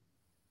Hamilton.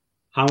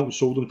 Hamilton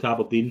sold him to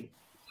Aberdeen.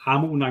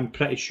 Hamilton, I'm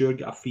pretty sure,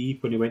 got a fee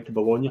when he went to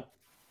Bologna.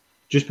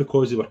 Just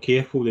because they were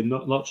careful, they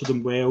nurtured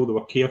him well, they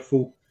were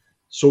careful,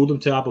 sold him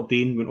to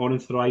Aberdeen, went on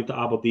and thrived at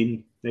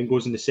Aberdeen, then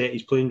goes in the set,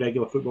 he's playing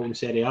regular football in the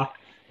Serie A.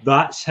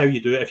 That's how you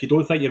do it. If you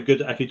don't think you're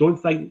good, if you don't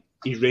think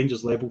he's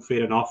Rangers level,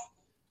 fair enough,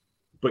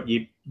 but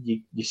you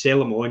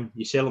sell him on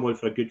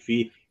for a good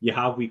fee, you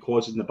have wee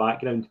clauses in the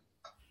background.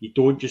 You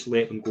don't just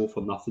let them go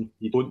for nothing.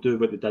 You don't do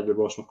what they did with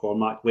Ross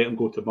McCormack, let him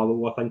go to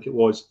Motherwell, I think it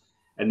was,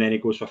 and then he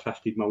goes for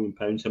 £50 million.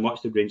 How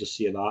much did Rangers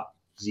see of that?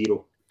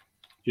 Zero.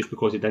 Just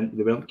because they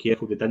weren't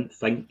careful, they didn't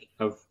think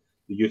of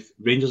the youth.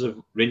 Rangers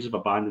have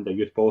abandoned their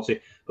youth policy.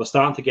 They're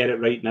starting to get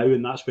it right now,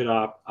 and that's where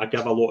I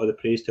give a lot of the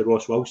praise to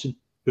Ross Wilson,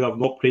 who I've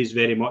not praised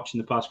very much in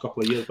the past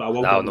couple of years, but I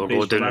will give him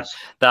praise for this.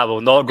 That will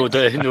not go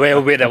down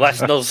well with the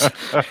listeners.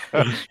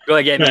 Going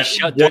to get me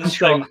shut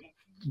down.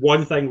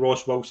 One thing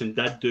Ross Wilson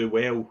did do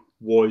well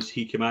was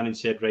he came in and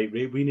said, right,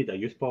 we need a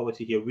youth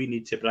policy here. We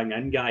need to bring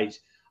in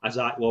guys.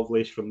 Zach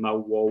Lovelace from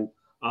Millwall,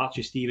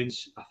 Archie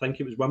Stevens, I think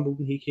it was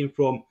Wimbledon he came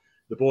from.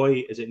 The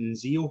boy, is it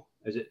Nzio?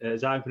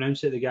 Is that how you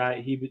pronounce it? The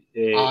guy,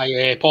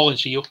 Paul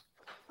Nzio.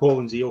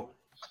 Paul Nzio.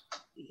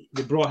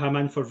 They brought him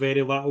in for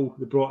very little.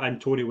 They brought in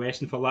Tony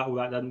Weston for little.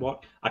 That didn't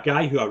work. A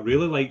guy who I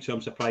really liked, who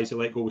I'm surprised they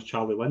let go, was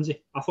Charlie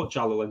Lindsay. I thought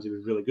Charlie Lindsay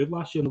was really good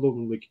last year in the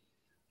Lowland League.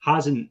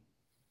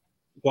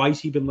 Why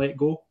has he been let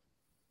go?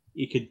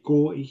 He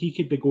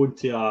could be going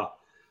to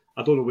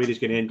I don't know where he's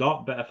going to end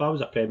up, but if I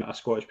was a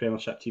Scottish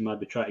Premiership team, I'd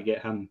be trying to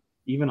get him,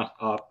 even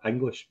a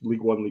English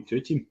League 1, League 2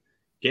 team,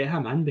 get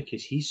him in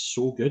because he's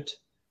so good.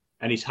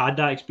 And he's had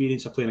that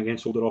experience of playing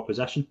against older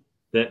opposition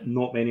that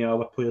not many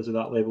other players at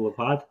that level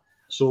have had.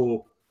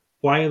 So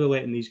why are they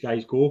letting these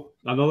guys go?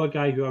 Another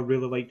guy who I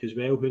really liked as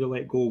well, who they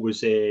let go,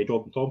 was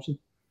Jordan Thompson.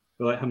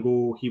 They let him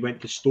go. He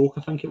went to Stoke,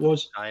 I think it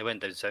was. He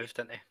went down south,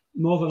 didn't he?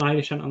 Northern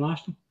Irish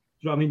International. Do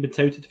you know what I mean? Been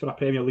touted for a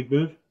Premier League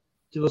move.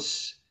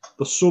 There's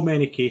so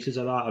many cases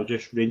of that, of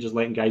just Rangers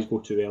letting guys go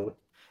too early.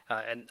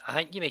 And I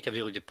think you make a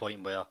really good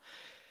point where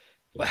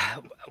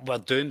we're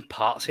doing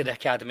parts of the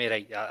academy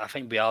right. I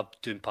think we are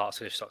doing parts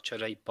of the structure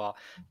right, but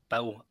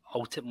Bill,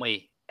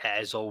 ultimately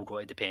it is all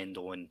going to depend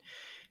on,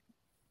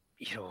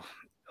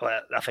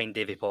 I think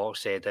Davy Pollock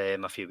said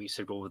a few weeks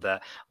ago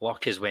that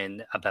work is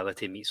when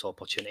ability meets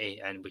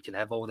opportunity, and we can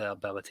have all the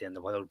ability in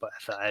the world, but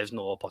if there is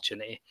no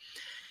opportunity.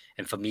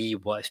 And for me,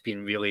 what's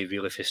been really,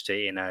 really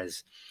frustrating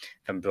is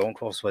Van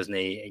Bronckhorst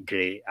wasn't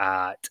great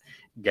at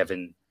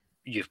giving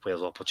youth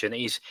players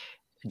opportunities.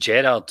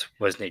 Gerrard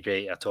wasn't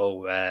great at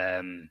all.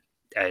 And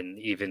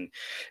even,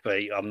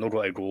 I'm not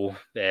going to go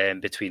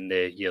between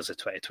the years of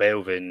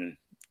 2012 and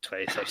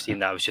 2016.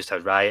 That was just a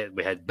riot.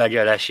 We had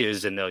bigger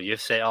issues in their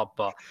youth setup,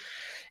 but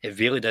it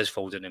really does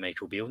fall down to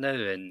Michael Beale now.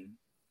 And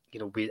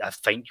I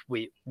think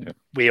we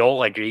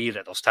all agree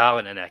that there's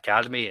talent in the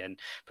academy and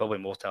probably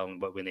more talent than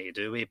what we need to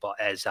do with, but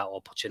it is that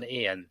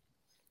opportunity. And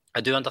I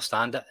do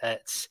understand it.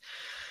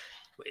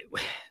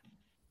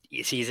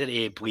 It's easy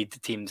to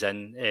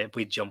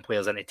bleed young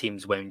players into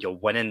teams when you're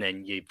winning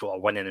and you've got a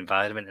winning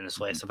environment and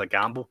it's less of a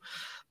gamble.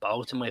 But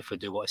ultimately, if we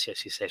do want to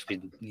see success,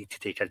 we need to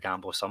take a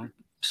gamble of some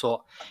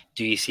sort.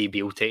 Do you see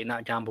Beale taking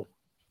that gamble?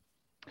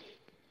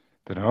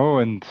 I don't know,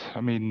 and I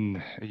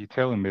mean, are you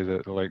telling me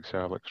that the likes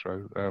of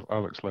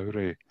Alex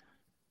Lowry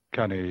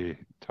can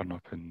turn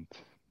up and,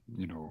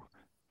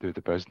 do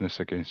the business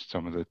against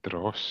some of the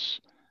dross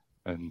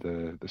and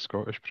the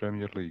Scottish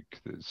Premier League,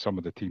 some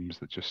of the teams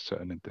that just sit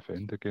in and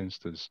defend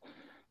against us?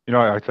 You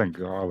know, I think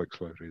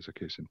Alex Lowry is a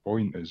case in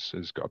point.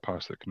 Has got a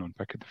pass that can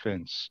unpick a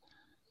defence.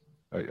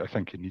 I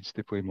think he needs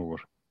to play more.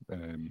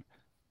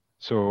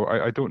 So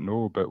I don't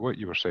know, but what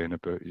you were saying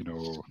about, you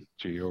know,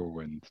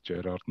 Gio and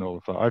Gerrard and all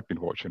of that, I've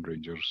been watching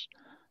Rangers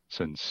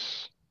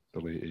since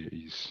the late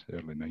 80s,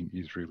 early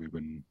 90s, really,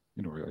 when,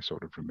 you know, I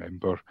sort of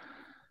remember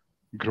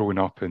growing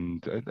up,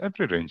 and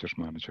every Rangers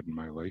manager in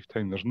my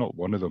lifetime, there's not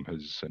one of them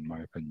has, in my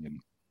opinion,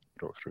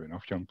 brought through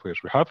enough young players.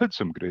 We have had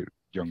some great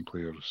young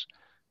players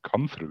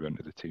come through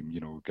into the team, you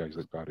know, guys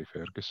like Barry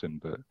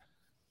Ferguson, but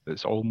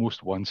it's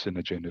almost once in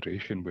a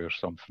generation where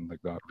something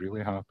like that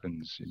really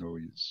happens. You know,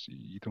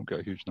 you don't get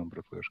a huge number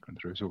of players coming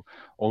through. So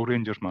all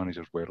Rangers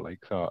managers were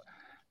like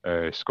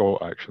that.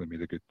 Scott actually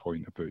made a good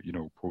point about, you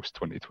know, post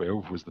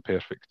 2012 was the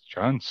perfect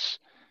chance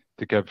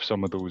to give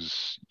some of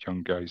those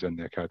young guys in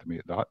the academy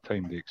at that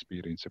time the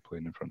experience of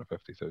playing in front of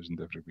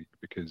 50,000 every week,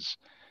 because,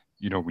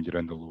 you know, when you're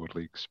in the lower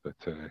leagues. But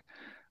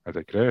I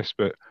digress.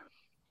 But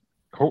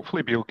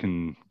hopefully Beale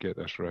can get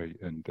this right,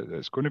 and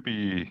it's going to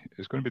be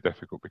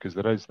difficult because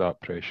there is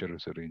that pressure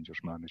as a Rangers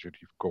manager.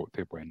 You've got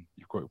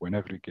to win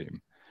every game.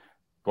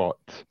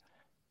 But,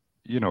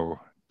 you know,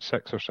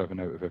 6 or 7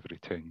 out of every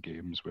 10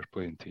 games we're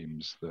playing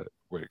teams that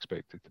we're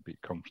expected to beat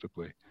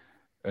comfortably,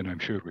 and I'm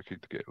sure we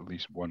could get at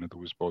least one of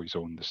those boys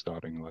on the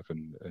starting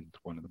 11 and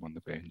one of them on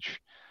the bench.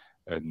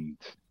 And,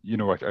 you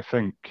know, I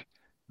think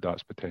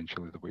that's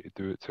potentially the way to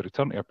do it. To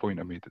return to a point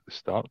I made at the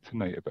start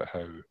tonight about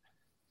how,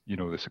 you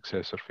know, the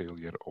success or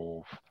failure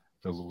of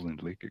the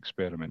Lowland League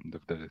experiment and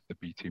of the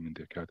B team and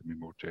the academy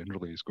more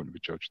generally is going to be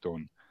judged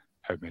on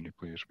how many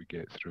players we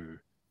get through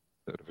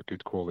that have a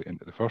good quality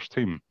into the first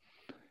team.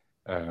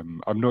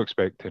 I'm not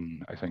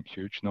expecting, I think,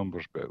 huge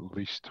numbers, but at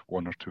least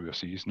 1 or 2 a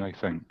season, I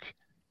think,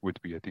 would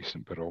be a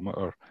decent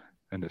barometer.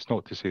 And it's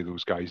not to say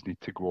those guys need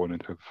to go on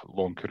and have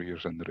long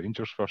careers in the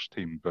Rangers first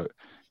team, but,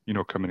 you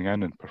know, coming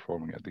in and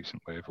performing at a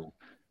decent level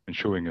and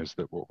showing us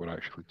that what we're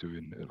actually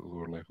doing at the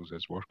lower levels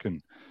is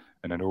working.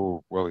 And I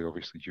know, Willie,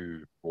 obviously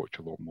you watch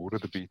a lot more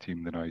of the B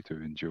team than I do,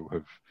 and you'll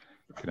have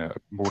kind of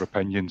more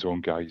opinions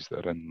on guys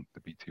that are in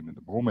the B team at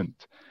the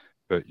moment.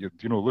 But, you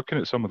know, looking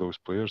at some of those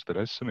players,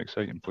 there is some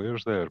exciting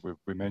players there.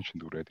 We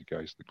mentioned already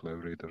guys like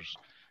Lowry, there's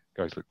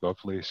guys like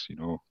Lovelace, you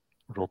know,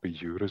 Robbie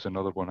Ure is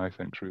another one I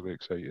think is really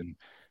exciting.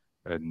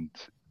 And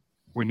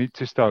we need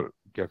to start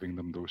giving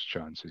them those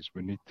chances.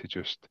 We need to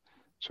just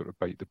sort of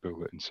bite the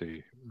bullet and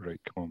say, right,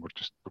 come on, we're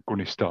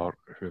going to start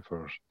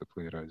whoever the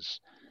player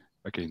is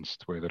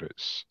against, whether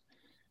it's,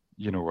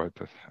 you know, a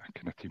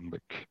kind of team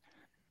like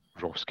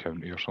Ross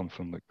County or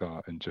something like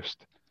that, and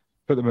just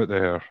put them out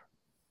there.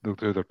 They'll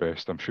do their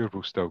best. I'm sure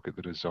we'll still get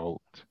the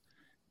result.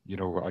 You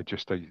know, I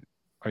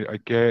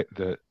get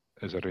that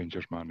as a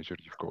Rangers manager,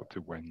 you've got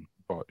to win,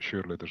 but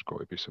surely there's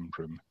got to be some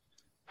room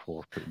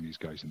for putting these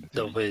guys in the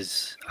team. There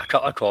was a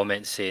couple of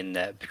comments saying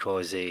that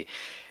because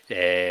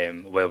where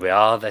we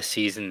are this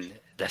season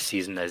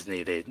isn't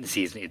the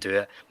season to do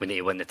it. We need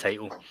to win the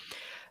title.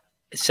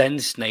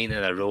 Since 9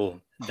 in a row,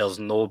 there's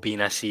no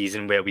been a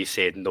season where we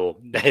said no,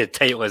 the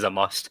title is a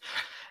must.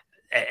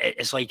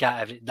 It's like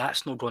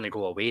that's not going to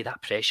go away.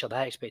 That pressure,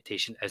 that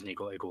expectation isn't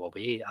going to go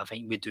away. I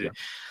think we do. Yeah.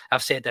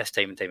 I've said this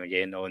time and time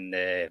again on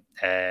the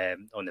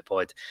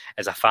pod,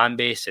 as a fan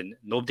base, and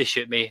nobody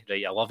shoot me,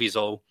 right? I love you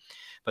all.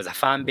 But as a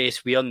fan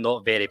base, we are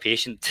not very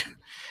patient.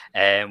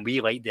 We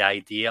like the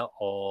idea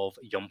of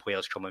young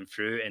players coming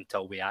through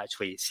until we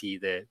actually see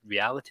the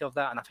reality of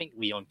that. And I think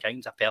Leon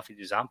King's a perfect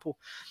example.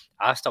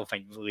 I still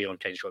think Leon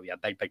King's going to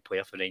be a big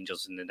player for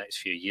Rangers in the next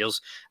few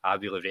years. I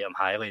really rate him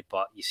highly.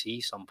 But you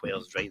see some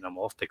players writing him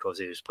off because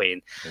he was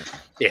playing. Yeah.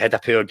 He had a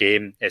poor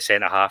game at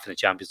centre-half in the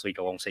Champions League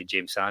alongside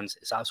James Sands.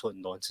 It's absolute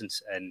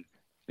nonsense. And,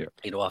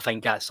 you know, I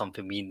think that's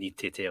something we need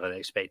to take our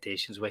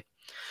expectations with.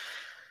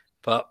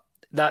 But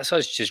that's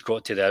us just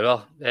got to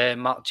the hour,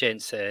 Mark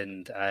Gents,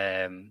 and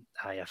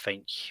I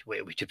think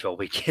we could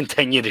probably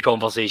continue the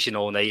conversation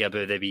all night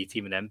about the B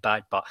team and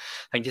impact, but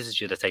I think this is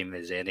the time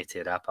as any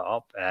to wrap it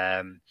up.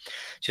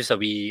 Just a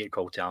wee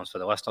call to arms for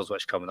the listeners,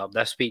 what's coming up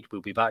this week. We'll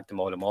be back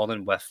tomorrow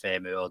morning with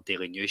our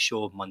daily news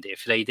show, Monday to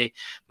Friday.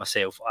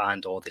 Myself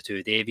and all the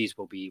 2 Davies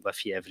will be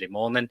with you every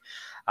morning,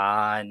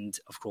 and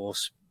of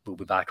course, we'll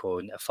be back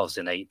on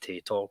Thursday night to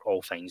talk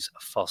all things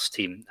first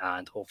team,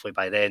 and hopefully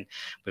by then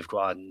we've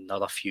got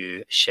another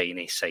few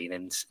shiny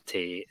signings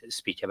to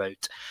speak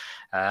about.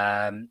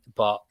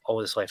 But all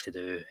that's left to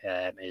do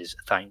is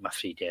thank my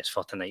 3 guests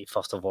for tonight.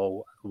 First of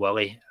all,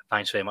 Willie,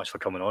 thanks very much for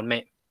coming on,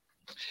 mate.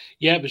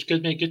 Yeah, it was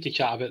good, mate. Good to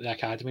chat about the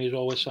academy as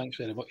always. Thanks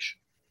very much.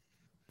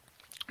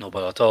 No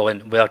bother at all.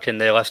 And where can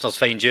the listeners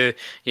find you?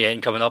 You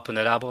ain't coming up in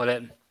the rabble or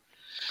anything?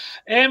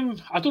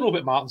 I don't know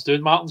what Martin's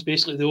doing. Martin's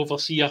basically the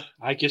overseer.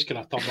 I just kind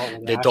of turn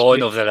up the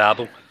dawn of the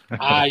rabble.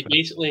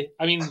 Basically.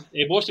 I mean,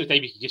 most of the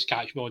time you can just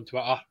catch me on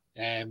Twitter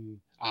at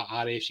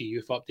RFC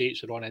Youth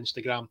Updates or on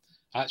Instagram.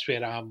 That's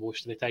where I am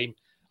most of the time.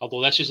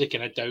 Although this is the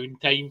kind of down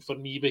time for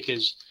me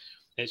because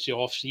it's the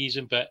off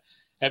season. But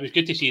it was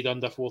good to see the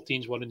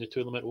under-14s winning the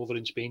tournament over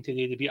in Spain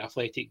today. They beat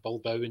Athletic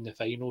Bilbao in the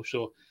final.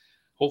 So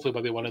hopefully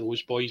maybe one of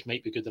those boys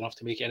might be good enough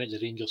to make it into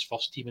the Rangers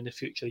first team in the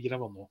future. You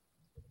never know.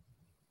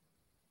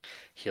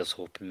 Here's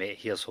hoping, mate.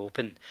 Here's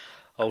hoping.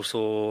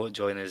 Also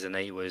joining us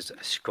tonight was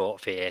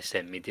Scott for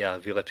SM Media. I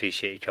really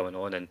appreciate you coming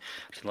on, and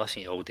I've been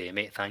listening to you all day,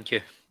 mate. Thank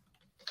you.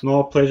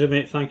 No, pleasure,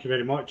 mate. Thank you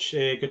very much.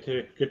 Good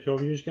to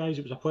all you guys.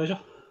 It was a pleasure.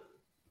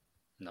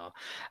 No,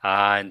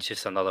 and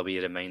just another wee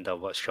reminder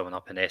what's coming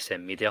up in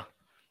SM Media.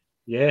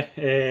 Yeah,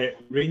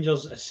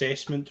 Rangers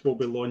Assessment will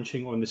be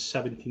launching on the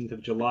 17th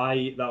of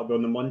July. That'll be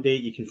on the Monday.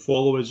 You can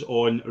follow us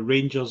on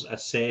Rangers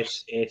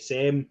Assess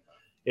SM.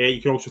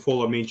 You can also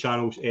follow our main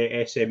channels,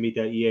 SM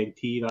Media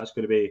ENT. That's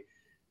going to be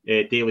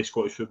daily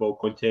Scottish football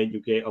content.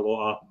 You'll get a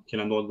lot of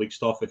kind of non-league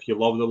stuff. If you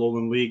love the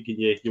Lowland League and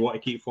you want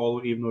to keep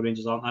following, even though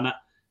Rangers aren't in it,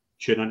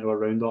 tune into our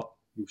roundup.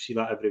 You'll see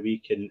that every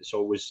week, and it's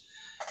always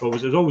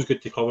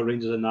good to cover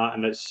Rangers in that.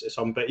 And it's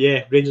some, but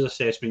yeah, Rangers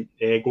Assessment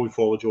going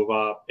forward, you'll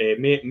have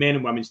men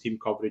and women's team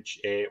coverage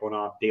on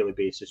a daily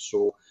basis.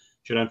 So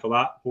tune in for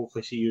that.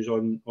 Hopefully, see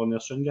you on there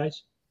soon,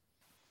 guys.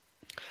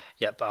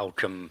 Yep, I'll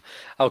come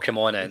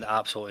on and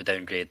absolutely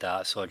downgrade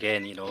that. So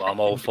again, I'm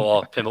all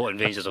for promoting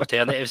Rangers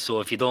alternatives. So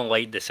if you don't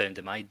like the sound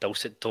of my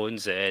dulcet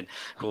tones, then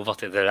go over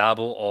to the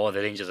Rabble or the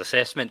Rangers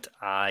Assessment.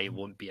 I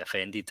won't be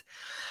offended.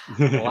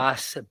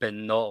 Last but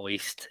not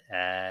least,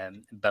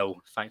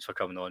 Bill, thanks for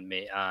coming on,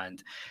 mate,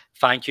 and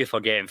thank you for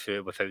getting through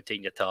it without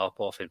taking your top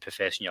off and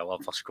professing your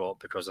love for Scott,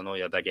 because I know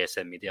you're a big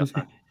SM Media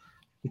fan.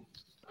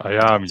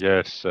 I am,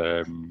 yes.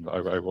 I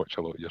watch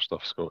a lot of your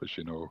stuff, Scott, as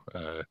you know.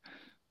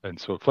 And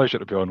so, pleasure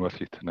to be on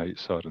with you tonight,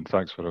 sir, and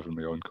thanks for having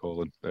me on,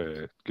 Colin.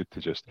 Good to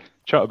just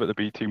chat about the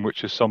B team,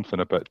 which is something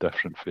a bit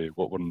different from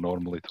what we're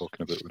normally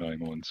talking about when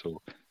I'm on.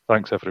 So,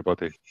 thanks,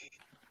 everybody.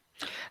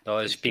 No,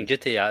 it's been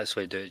good to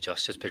actually do it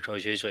justice,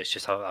 because usually it's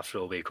just a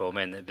throwaway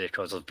comment,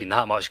 because there's been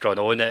that much going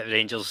on at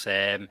Rangers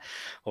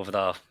over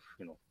the,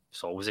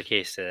 it's always the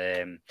case.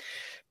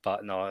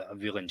 But no, I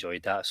really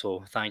enjoyed that.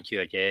 So, thank you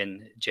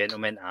again,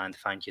 gentlemen, and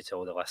thank you to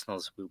all the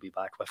listeners. We'll be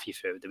back with you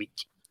throughout the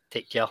week.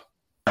 Take care.